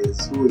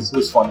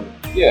who's funny.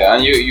 Yeah,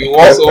 and you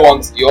also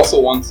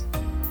want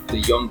the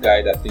young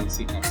guy that thinks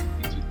he can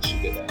compete with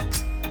sugar daddy.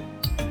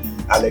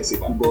 The Alex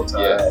Ekubo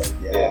type. Yes,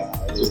 Yeah.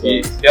 So he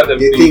has They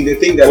everything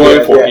think that going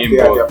they for are him, they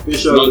are but their it's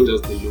facial not look.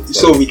 just the looks.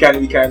 So we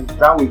can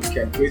that way we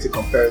can create a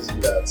comparison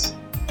that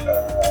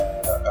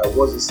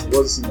what's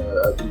this in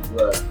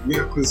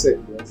Miracle said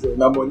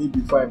na money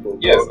be fine, but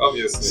yes,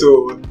 obviously.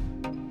 so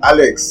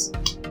Alex,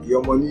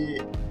 your money,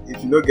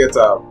 if you don't get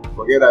up,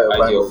 forget that you're Hide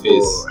buying your a face.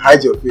 ball.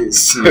 Hide your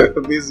face.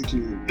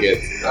 Basically. Get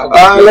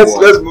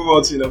Let's move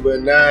on to number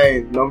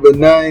 9. Number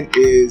 9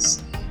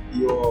 is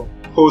your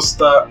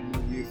poster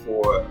movie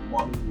for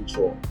Money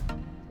Ritual.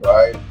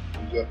 Right?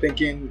 If you're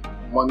thinking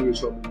Money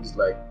Ritual movies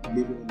like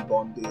Living in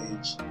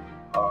Bondage,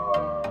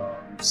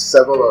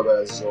 several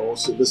others,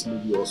 this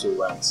movie also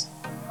ranks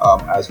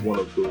as one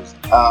of those.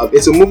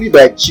 It's a movie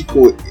by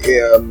Chico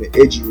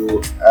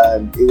Ejiro,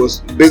 and it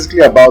was basically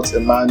about a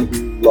man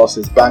who lost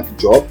his bank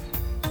job,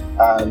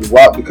 and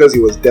because he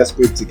was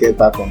desperate to get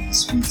back on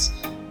his feet,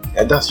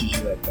 and that's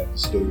usually like the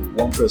story.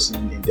 One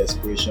person in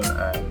desperation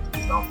and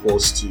is now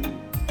forced to,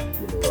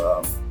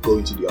 go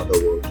into the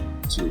underworld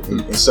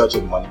in search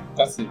of money.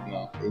 That's it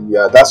now.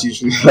 Yeah, that's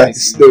usually like the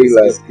story.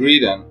 It's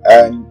greed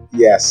And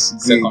yes,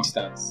 greed.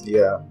 circumstance.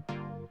 Yeah.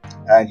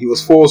 And he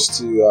was forced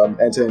to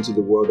enter into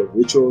the world of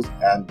rituals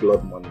and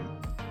blood money.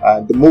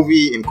 And the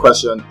movie in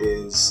question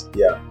is,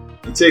 the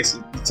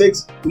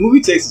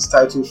movie takes its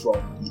title from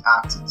the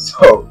acting.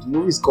 So the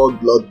movie is called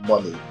Blood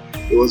Money.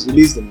 It was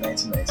released in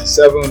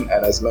 1997,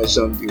 and as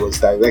mentioned, it was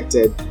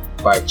directed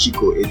by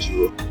Chico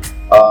Ejiro.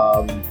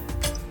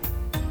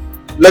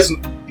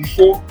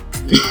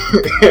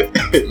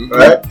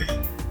 Right?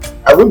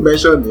 I won't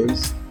mention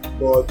names,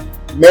 but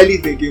merely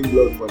thinking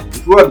Blood Money.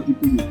 Who are the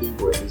people you think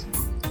were in this movie?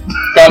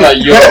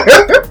 Kanayo.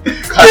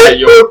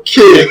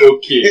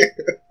 Okay.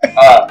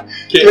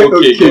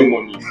 KOK, get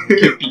money.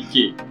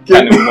 KPK,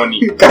 kind of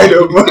money. Kind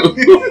of money.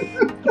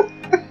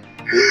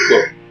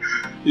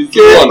 He's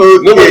the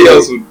one. Nobody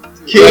else would.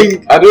 King.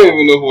 Like, I don't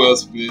even know who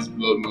else plays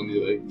Blood Money.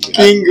 Like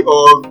King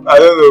of, I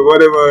don't know,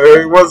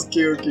 whatever. It was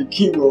KOK.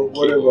 King of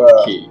whatever.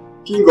 KOK.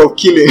 King of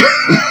killing.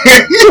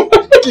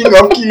 King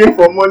of killing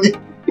for money.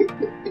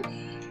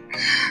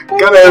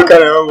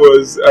 Kaneo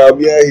was,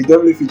 he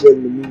definitely featured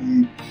in the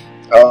movie.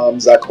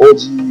 Zach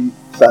Oji,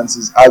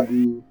 Francis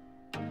Agu,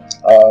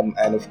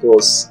 and of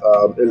course,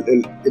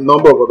 a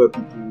number of other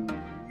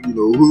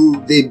people,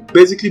 who they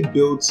basically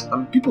built,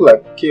 people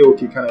like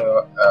KOK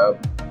Kaneo,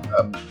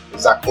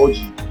 Zach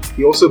Oji.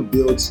 He also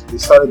they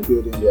started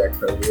building their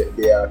career,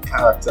 their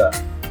character,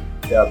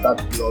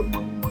 that blood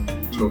money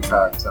ritual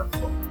character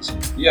from this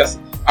movie. Yes,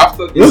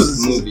 after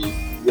this movie,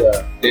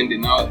 then they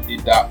now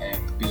did that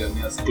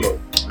Billionaires Club.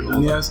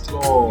 Billionaires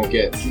Club. You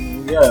get.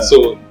 Yeah.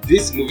 So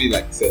this movie,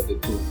 like, set the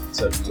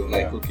tone.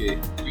 Like, okay,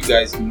 you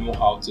guys know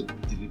how to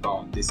deliver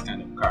on this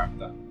kind of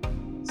character.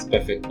 It's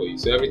perfect for you.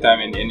 So every time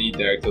any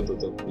director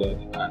thought of blood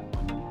and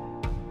money,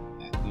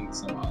 I think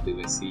somehow they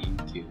were seeing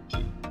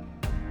KOK.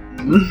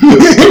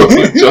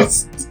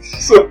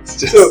 So,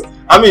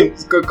 I mean,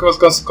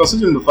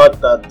 considering the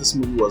fact that this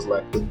movie was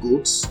like the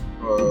GOAT,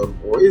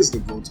 or is the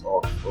GOAT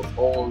of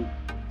all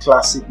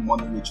classic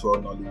money ritual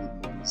Nollywood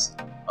movies,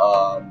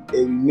 a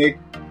remake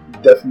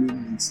definitely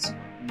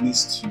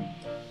needs to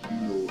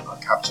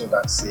capture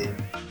that same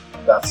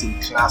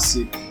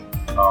classic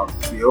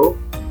feel,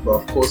 but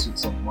of course with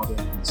some modern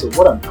things. So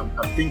what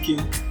I'm thinking,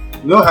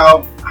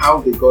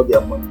 how they got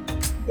their money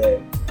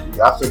then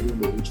after doing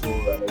the ritual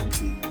and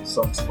everything.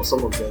 For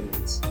some of them,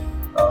 it's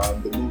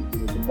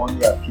the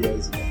money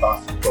appears in a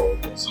bathtub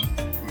or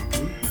something.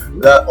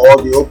 That, or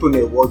they open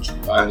a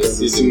wardrobe and then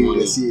they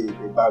see a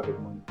bag of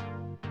money.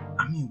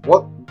 I mean,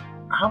 what?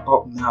 How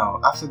about now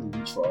after the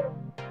ritual?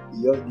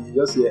 You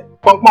just hear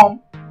pom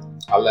pom.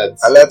 Alert.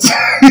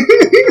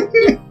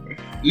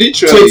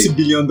 Literally $20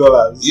 billion.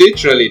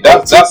 Literally,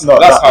 that's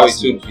how it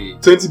should be.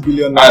 $20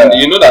 billion. And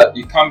you know that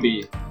it can't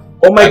be.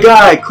 Oh my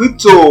god,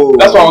 crypto.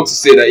 That's what I want to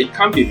say, that it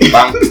can't be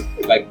bank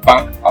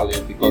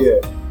alert, because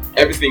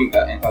everything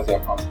that enters your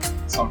account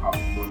somehow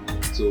money.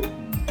 So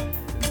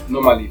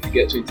normally, if you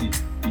get 20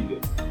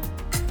 billion,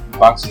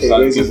 banks will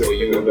start looking for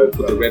you,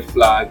 put the red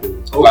flag.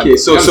 Okay,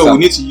 so we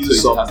need to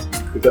use some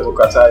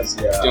democratize.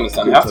 Yeah, do you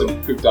understand? You have to be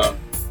crypto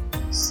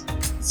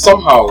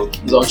somehow.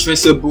 It's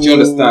untraceable. Do you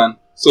understand?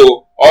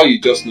 So all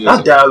you just know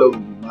that dialogue will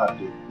be mad.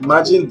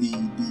 Imagine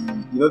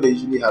the they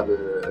usually have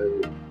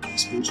a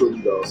spiritual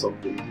leader or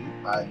something,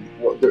 and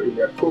what they're in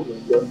their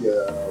program,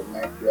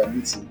 their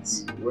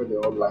meetings where they're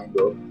all lined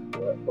up.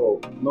 Oh,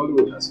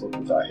 Nollywood has fucked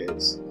with our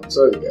heads. I'm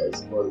sorry,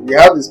 guys, but we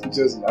have these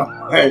pictures in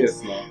our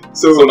minds. Yes,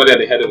 so somebody at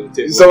the head of the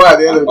table, and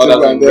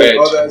then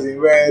others in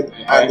red,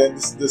 and then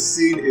the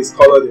scene is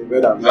colored in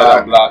red and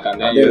black, and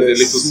then there's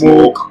a little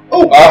smoke.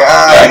 Oh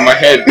god! In my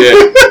head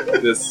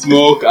there, the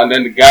smoke, and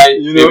then the guy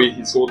maybe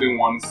he's holding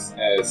one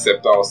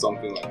scepter or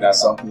something like that.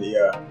 Something,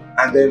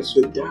 and then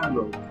the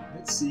dialogue.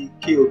 Let's see,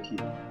 KOK.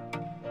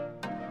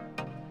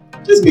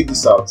 Let's make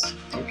this out.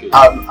 Okay.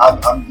 I'm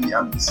the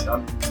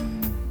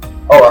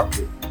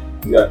oracle.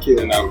 Yeah, KOK.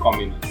 And I'll come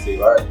in and say,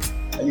 right.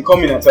 And you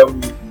come in and tell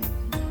me you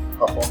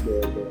perform the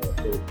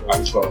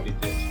ritual.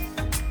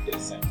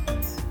 Yes,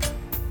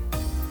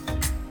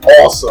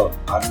 Awesome,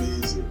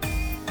 amazing.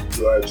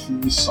 You are a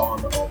true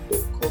son of the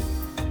code.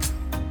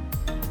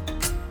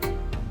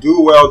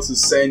 Do well to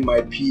send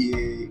my PA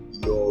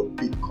your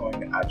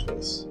Bitcoin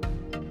address.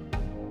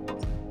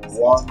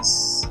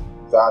 Once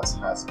that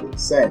has been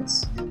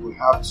sent, you will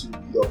have to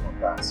read up on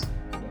that.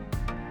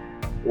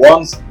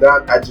 Once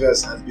that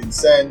address has been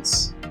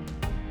sent,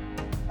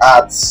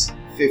 at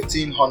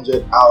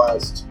 1500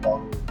 hours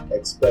tomorrow,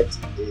 expect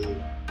a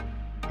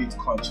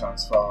Bitcoin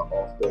transfer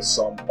of the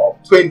sum of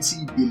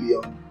 20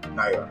 billion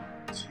naira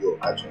to your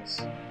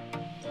address.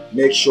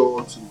 Make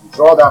sure to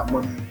withdraw that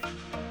money,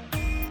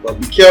 but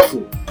be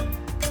careful.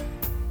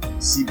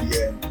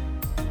 CBN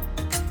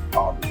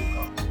on the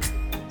lookout.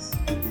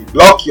 If they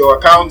block your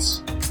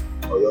account,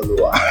 or your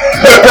lower.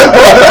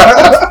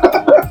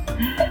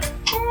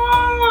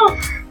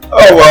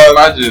 Oh well,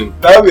 imagine.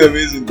 That would be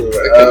amazing though. I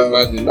can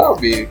imagine. That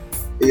would be.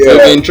 It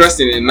would be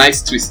interesting, a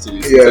nice twist to it,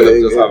 instead of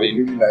just having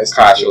really nice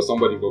cash or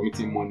somebody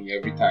vomiting money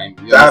every time.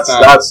 That's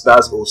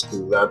old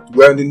school. That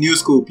we're in the new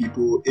school,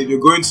 people. If you're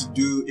going to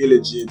do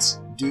illegit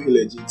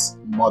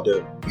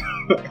model.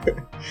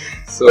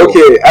 So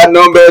okay, at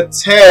number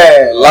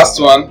 10. Last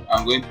one,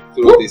 I'm going to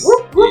throw this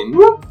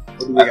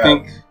in. I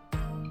think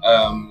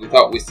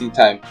without wasting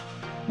time,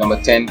 number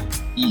 10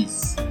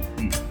 is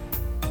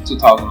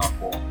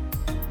 2004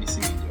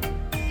 Missing Angel.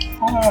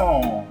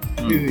 Oh,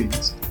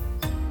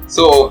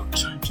 so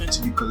trying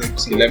to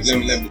recollect. Okay, let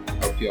me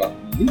help you out a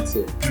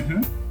little.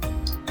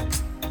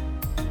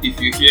 If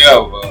you hear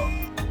of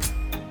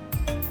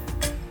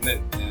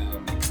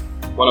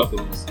one of the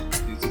most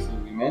beautiful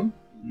women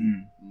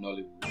in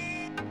Nollywood,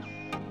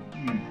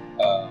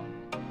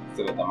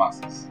 Stella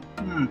Damasus,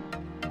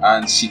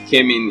 and she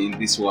came in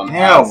this one.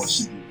 How was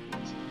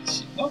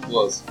she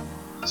beautiful?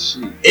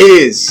 She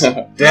is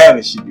damn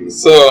is she beautiful.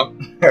 So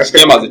she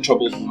came as a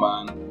troubled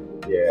woman,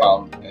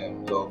 found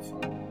love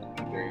from a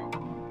very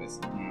uncommon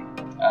person.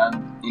 And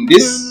in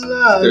this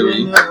story,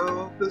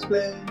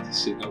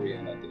 she's not really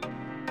another.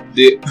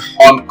 The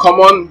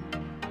uncommon,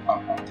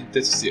 I'm tempted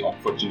to say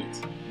unfortunate,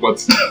 But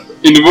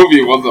in the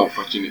movie, it wasn't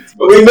unfortunate.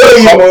 But We know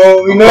him,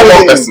 oh, we know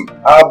common him. person.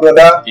 Our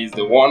brother He's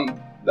the one.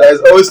 that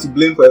is always to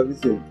blame for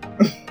everything.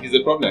 He's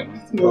the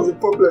problem. No, the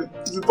problem.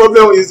 The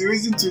problem is the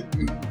reason to Say-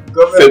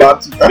 government back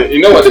to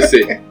You know what they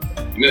say?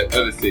 You know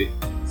what they say?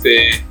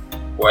 Say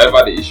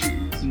whatever the issue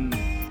is,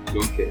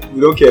 don't care.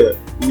 We don't care.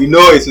 We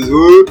know it is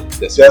who?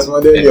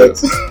 Desmond Elliot.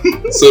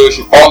 So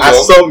she found As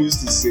out. some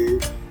used to say,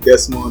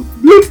 Desmond,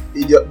 bleep,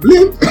 idiot,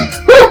 bleep.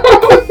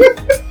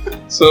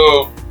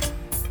 So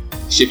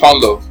she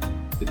found love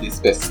with this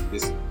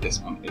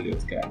Desmond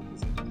Elliot guy.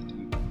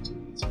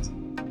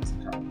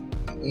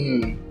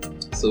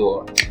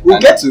 So We'll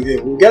and- get to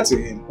him. We'll get to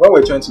him when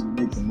we're trying to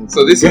remake the movie.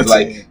 So this We'll is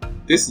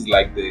get to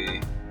like him.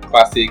 the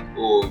classic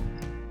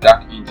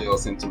Dark Angel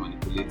sent to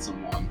manipulate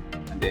someone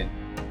and then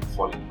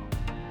fall in love.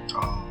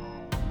 Oh,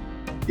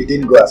 it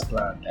didn't go as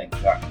planned.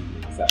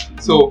 Exactly.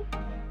 So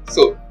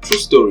true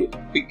story.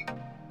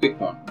 Quick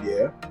one.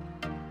 Yeah.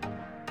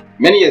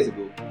 Many years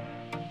ago,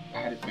 I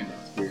had a friend that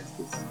experienced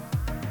this.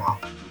 Wow.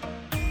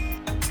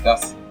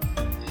 That's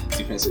a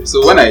different story.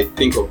 So when I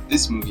think of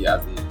this movie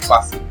as a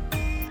classic,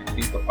 I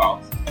think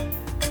about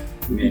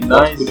It'd be what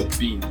nice. could have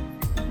been.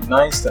 It'd be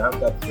nice to have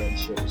that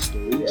friendship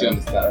story. Do you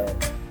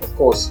understand? Of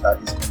course,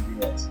 at its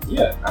convenience.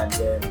 Yeah. And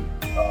then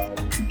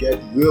to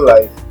get real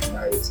life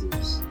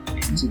narratives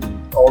into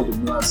all the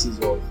nuances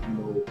of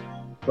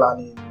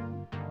planning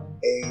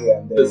A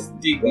and then The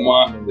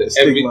stigma, then, the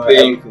stigma,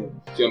 everything.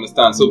 Do you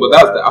understand? So, but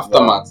that's the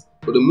aftermath.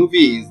 But the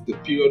movie is the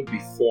period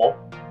before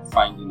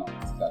finding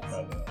out that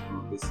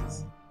this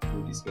is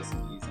who this person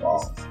is. And Wow.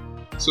 this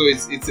is. So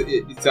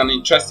it's an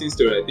interesting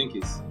story. I think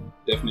it's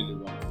definitely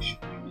one we should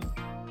remake.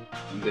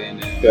 And then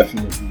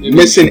Definitely. maybe-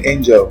 Missing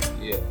Angel.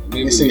 yeah,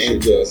 maybe Missing we should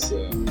Angel. just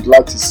We'd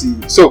like to see.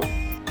 So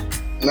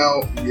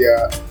now we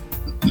are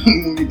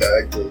movie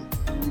directors.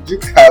 Would you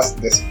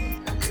cast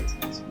Desmond Elliot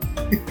in this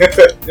movie?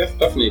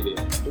 definitely.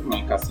 I don't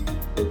mind casting him.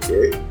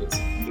 Okay. But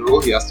the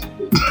role he has to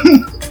play,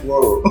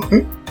 Whoa.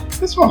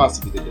 this one has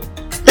to be the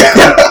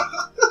devil.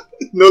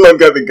 No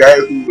longer the guy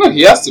who No,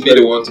 he has to be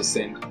the one to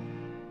send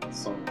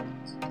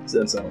someone.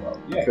 sent someone out.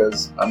 Yeah.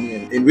 Because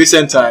in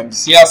recent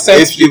times, He has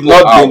sent if you've people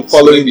not been out,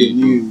 following maybe- the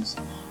news,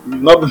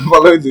 you've not been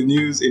following the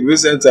news in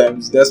recent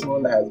times,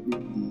 Desmond has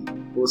been the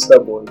poster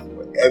boy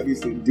for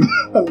everything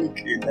demonic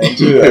in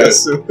Nigeria.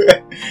 So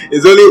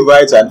it's only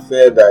right and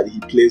fair that he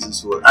plays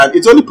his role, and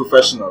it's only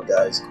professional,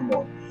 guys. Come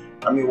on.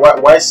 I mean,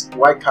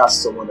 why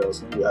cast someone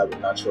else when you have a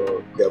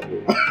natural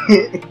devil,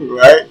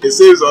 right? It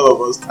saves all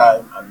of us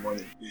time and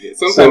money. Yeah,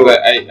 sometimes So-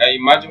 I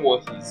imagine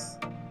what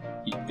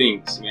he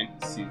thinks when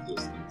he sees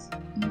those things.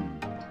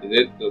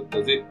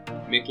 Does it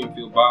make him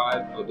feel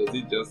bad, or does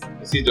he just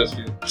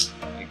feel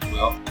like,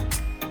 well,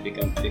 they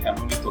can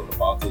only talk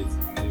about it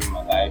and live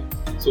my life.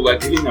 So we're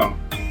giving them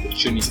an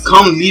opportunity.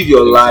 Come live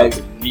your life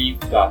to leave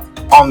that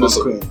on the in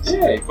front of-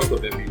 screen. Yeah, in front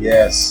of everyone.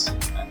 Yes.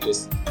 And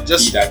just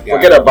Just be that guy.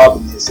 forget about the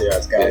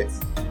naysayers, guys.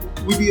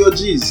 Yes. We be your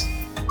G's.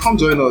 Come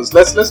join us.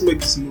 Let's make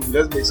this movie.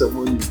 Let's make some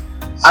money.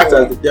 Act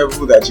So- as the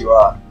devil that you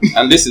are.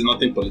 And this is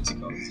nothing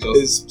political. It's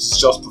just It's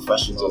just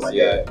professional. Just- my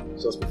yeah. guy.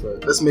 It's just professional.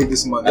 Let's make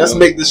this money. I Let's know.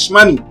 make this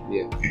money.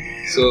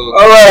 so.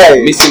 All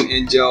right. Missing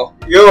Angel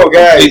Yo,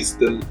 guys. completes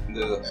the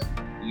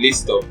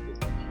list of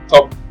the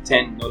top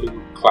 10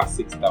 Nollywood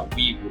classics that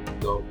we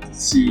would love to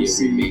see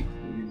a remake.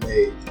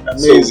 Remade.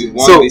 So Amazing. we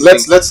want So, this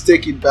thing- let's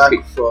take it back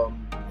from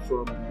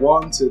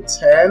 1 to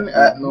 10.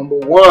 At number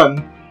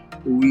 1,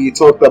 we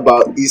talked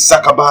about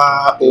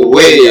Isakaba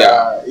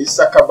Oweya.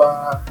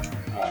 Isakaba.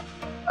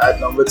 At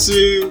number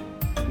 2,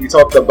 we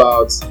talked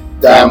about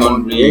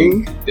Diamond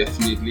Ring.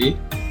 Definitely.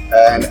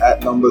 And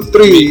at number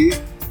 3,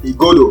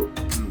 Igodo,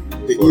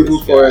 the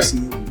Evil Forest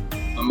movie.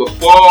 Number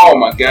 4,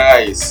 my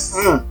guys.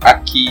 Mm.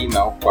 Aki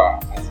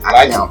Naokwa. As I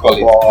like to call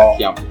it,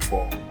 Aki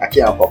Ampopo. Aki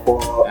and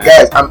Papa. Yeah.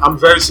 Guys, I'm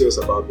very serious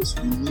about this.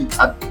 We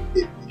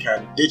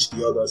can ditch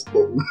the others,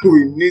 but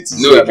we need to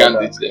No, see you can't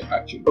another. ditch them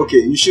actually. Okay,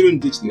 you shouldn't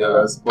ditch the No.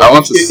 others. I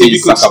want to if see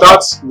you could Sakaba.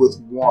 start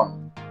with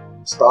one.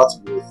 Start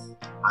with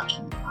Aki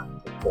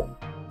and Papa.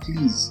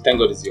 Please. Thank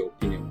God it's your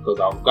opinion, because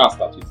I'm going to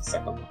start with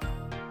Sakaba.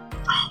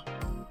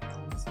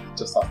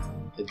 Just have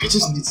to. I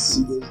just need to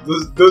see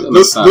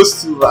Understand.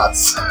 those two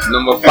rats.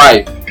 Number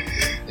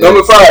 5.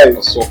 Number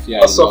 5.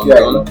 Sophia Sophia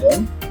in London.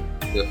 London.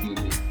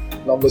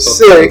 Definitely. Number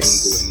Sophia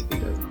 6. doesn't do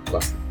anything that's not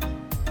classic.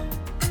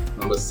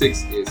 Number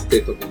 6 is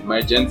State of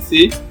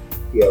Emergency.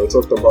 Yeah, we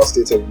talked about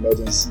State of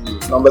Emergency.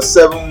 Number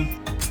 7.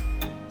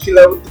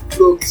 Killer with the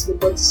cloaks, the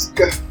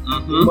Batisika.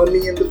 Mm-hmm.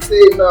 Money in the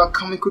fade now,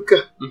 coming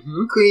quicker.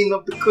 Mm-hmm. Queen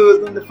of the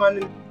coast, and the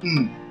finding.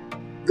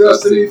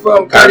 Girls to me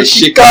from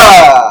Karishika.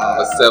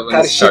 Karishika. Number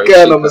 7 is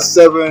Karishika. Number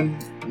 7.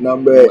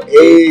 Number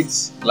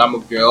 8. Glamour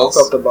Girls.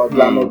 Talked about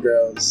Glamour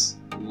Girls.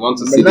 We want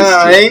to see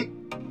Number this.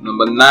 9.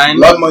 Number 9.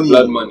 Blood Money.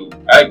 Blood Money.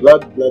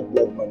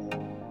 Blood money.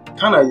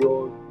 Kinda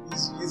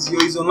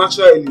is your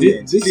natural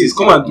element. This Please is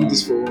come and do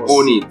this for us.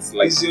 Own it.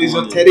 Like, It's your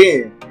own it.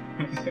 terrain.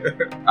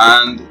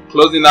 And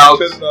closing out,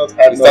 we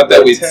started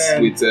Number with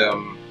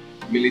 10.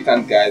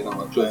 Militant Guys, and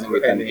we're closing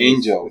with an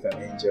angel. With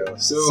an angel.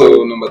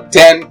 So number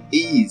 10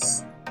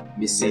 is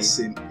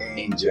Missing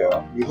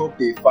angel. We hope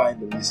they find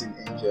the missing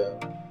angel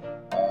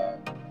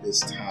this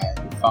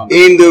time Found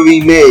in the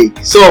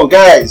remake. So,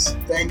 guys,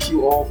 thank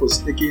you all for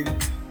sticking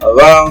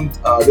around.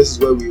 This is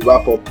where we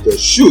wrap up the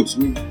shoot.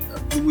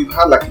 We've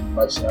had like an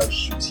imaginary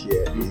shoot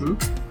here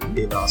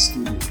in our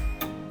studio.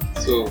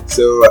 So this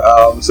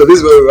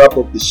is where we wrap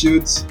up the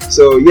shoot.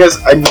 So yes,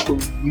 we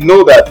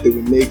know that the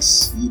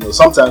remakes,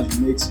 sometimes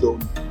remakes don't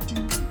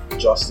do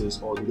justice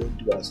or they don't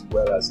do as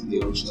well as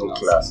the original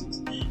classics.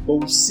 But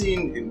we've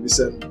seen in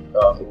recent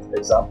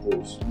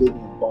examples,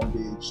 Living in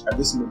Bondage and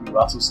this movie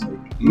Rattlesnake.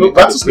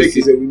 Rattlesnake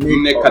is a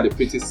remake of Nneka the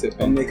Pretty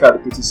Serpent. Nneka the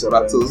Pretty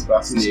Serpent,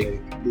 Rattlesnake,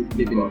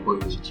 Living in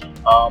Bondage.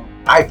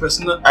 I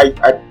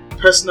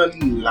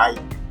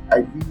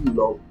really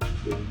love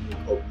the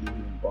remake of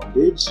Living in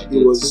Bondage.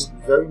 It was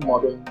very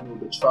modern,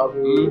 the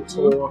travel, the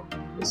tour,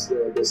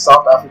 the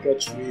South Africa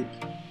trip,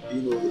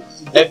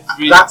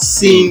 that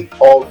scene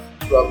of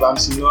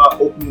Ramsey Noah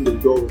opening the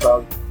door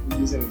without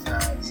using his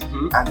hands,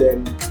 and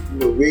then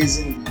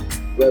raising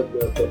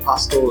the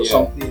pastor or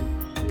something,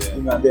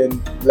 and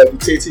then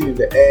levitating in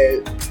the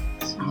air.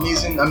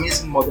 Amazing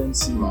modern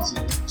scenes.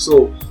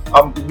 So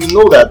we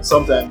know that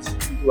sometimes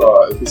people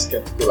are a bit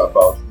skeptical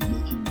about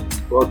making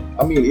movies, but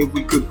I mean, if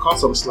we could cut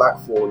some slack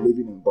for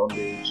Living in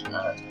Bondage,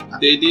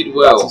 they did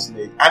well,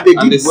 and they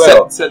did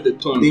well. Set the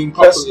tone. They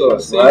impressed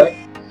us, right?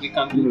 We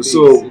can do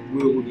so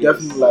we would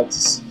definitely like to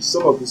see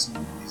some of these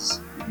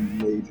movies be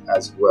made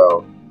as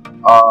well,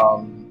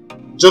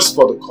 just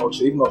for the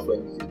culture, even not for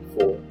anything,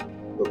 for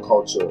the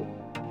culture.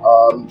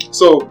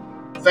 So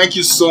thank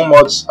you so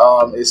much,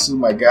 Esu,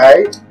 my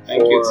guy.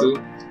 Thank you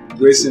too.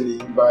 Gracing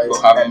the invite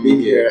and being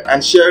here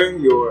and sharing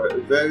your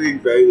very,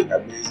 very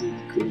amazing,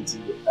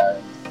 creative,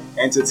 and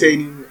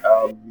entertaining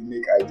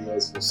remake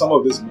ideas for some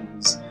of these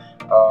movies.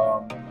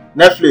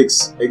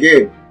 Netflix,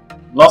 again,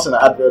 not an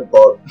advert,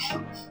 but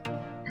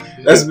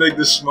let's make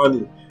this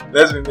money.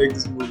 Let's remake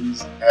these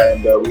movies,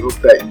 and we hope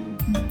that you will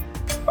be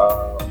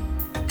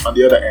on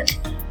the other end.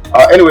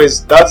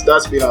 Anyways,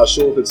 that's been our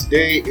show for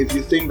today. If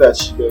you think that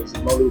there's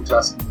another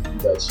classic movie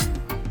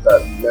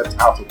that you left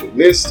out of the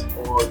list,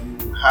 or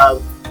you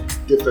have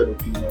different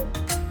opinion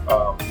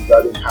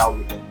regarding how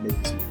we can make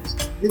these movies,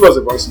 leave us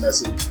a voice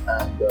message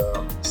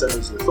and send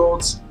us your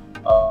thoughts.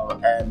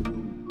 And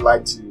we'd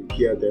like to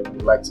hear them.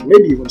 We'd like to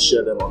maybe even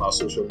share them on our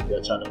social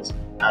media channels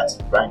at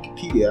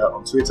Rankpedia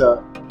on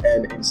Twitter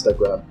and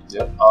Instagram.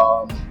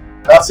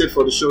 That's it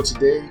for the show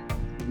today.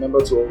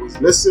 Remember to always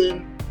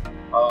listen.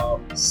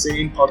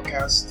 Sane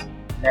Podcast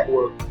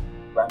Network,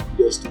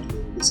 Rankpedia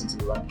Studio. Listen to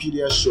the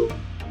Rankpedia show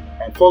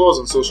and follow us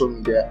on social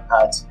media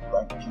at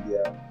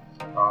Rankpedia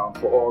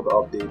for all the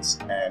updates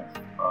and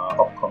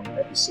upcoming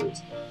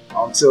episodes.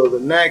 Until the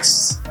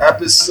next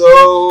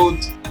episode,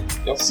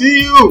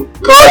 see you.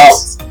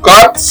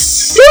 Cut.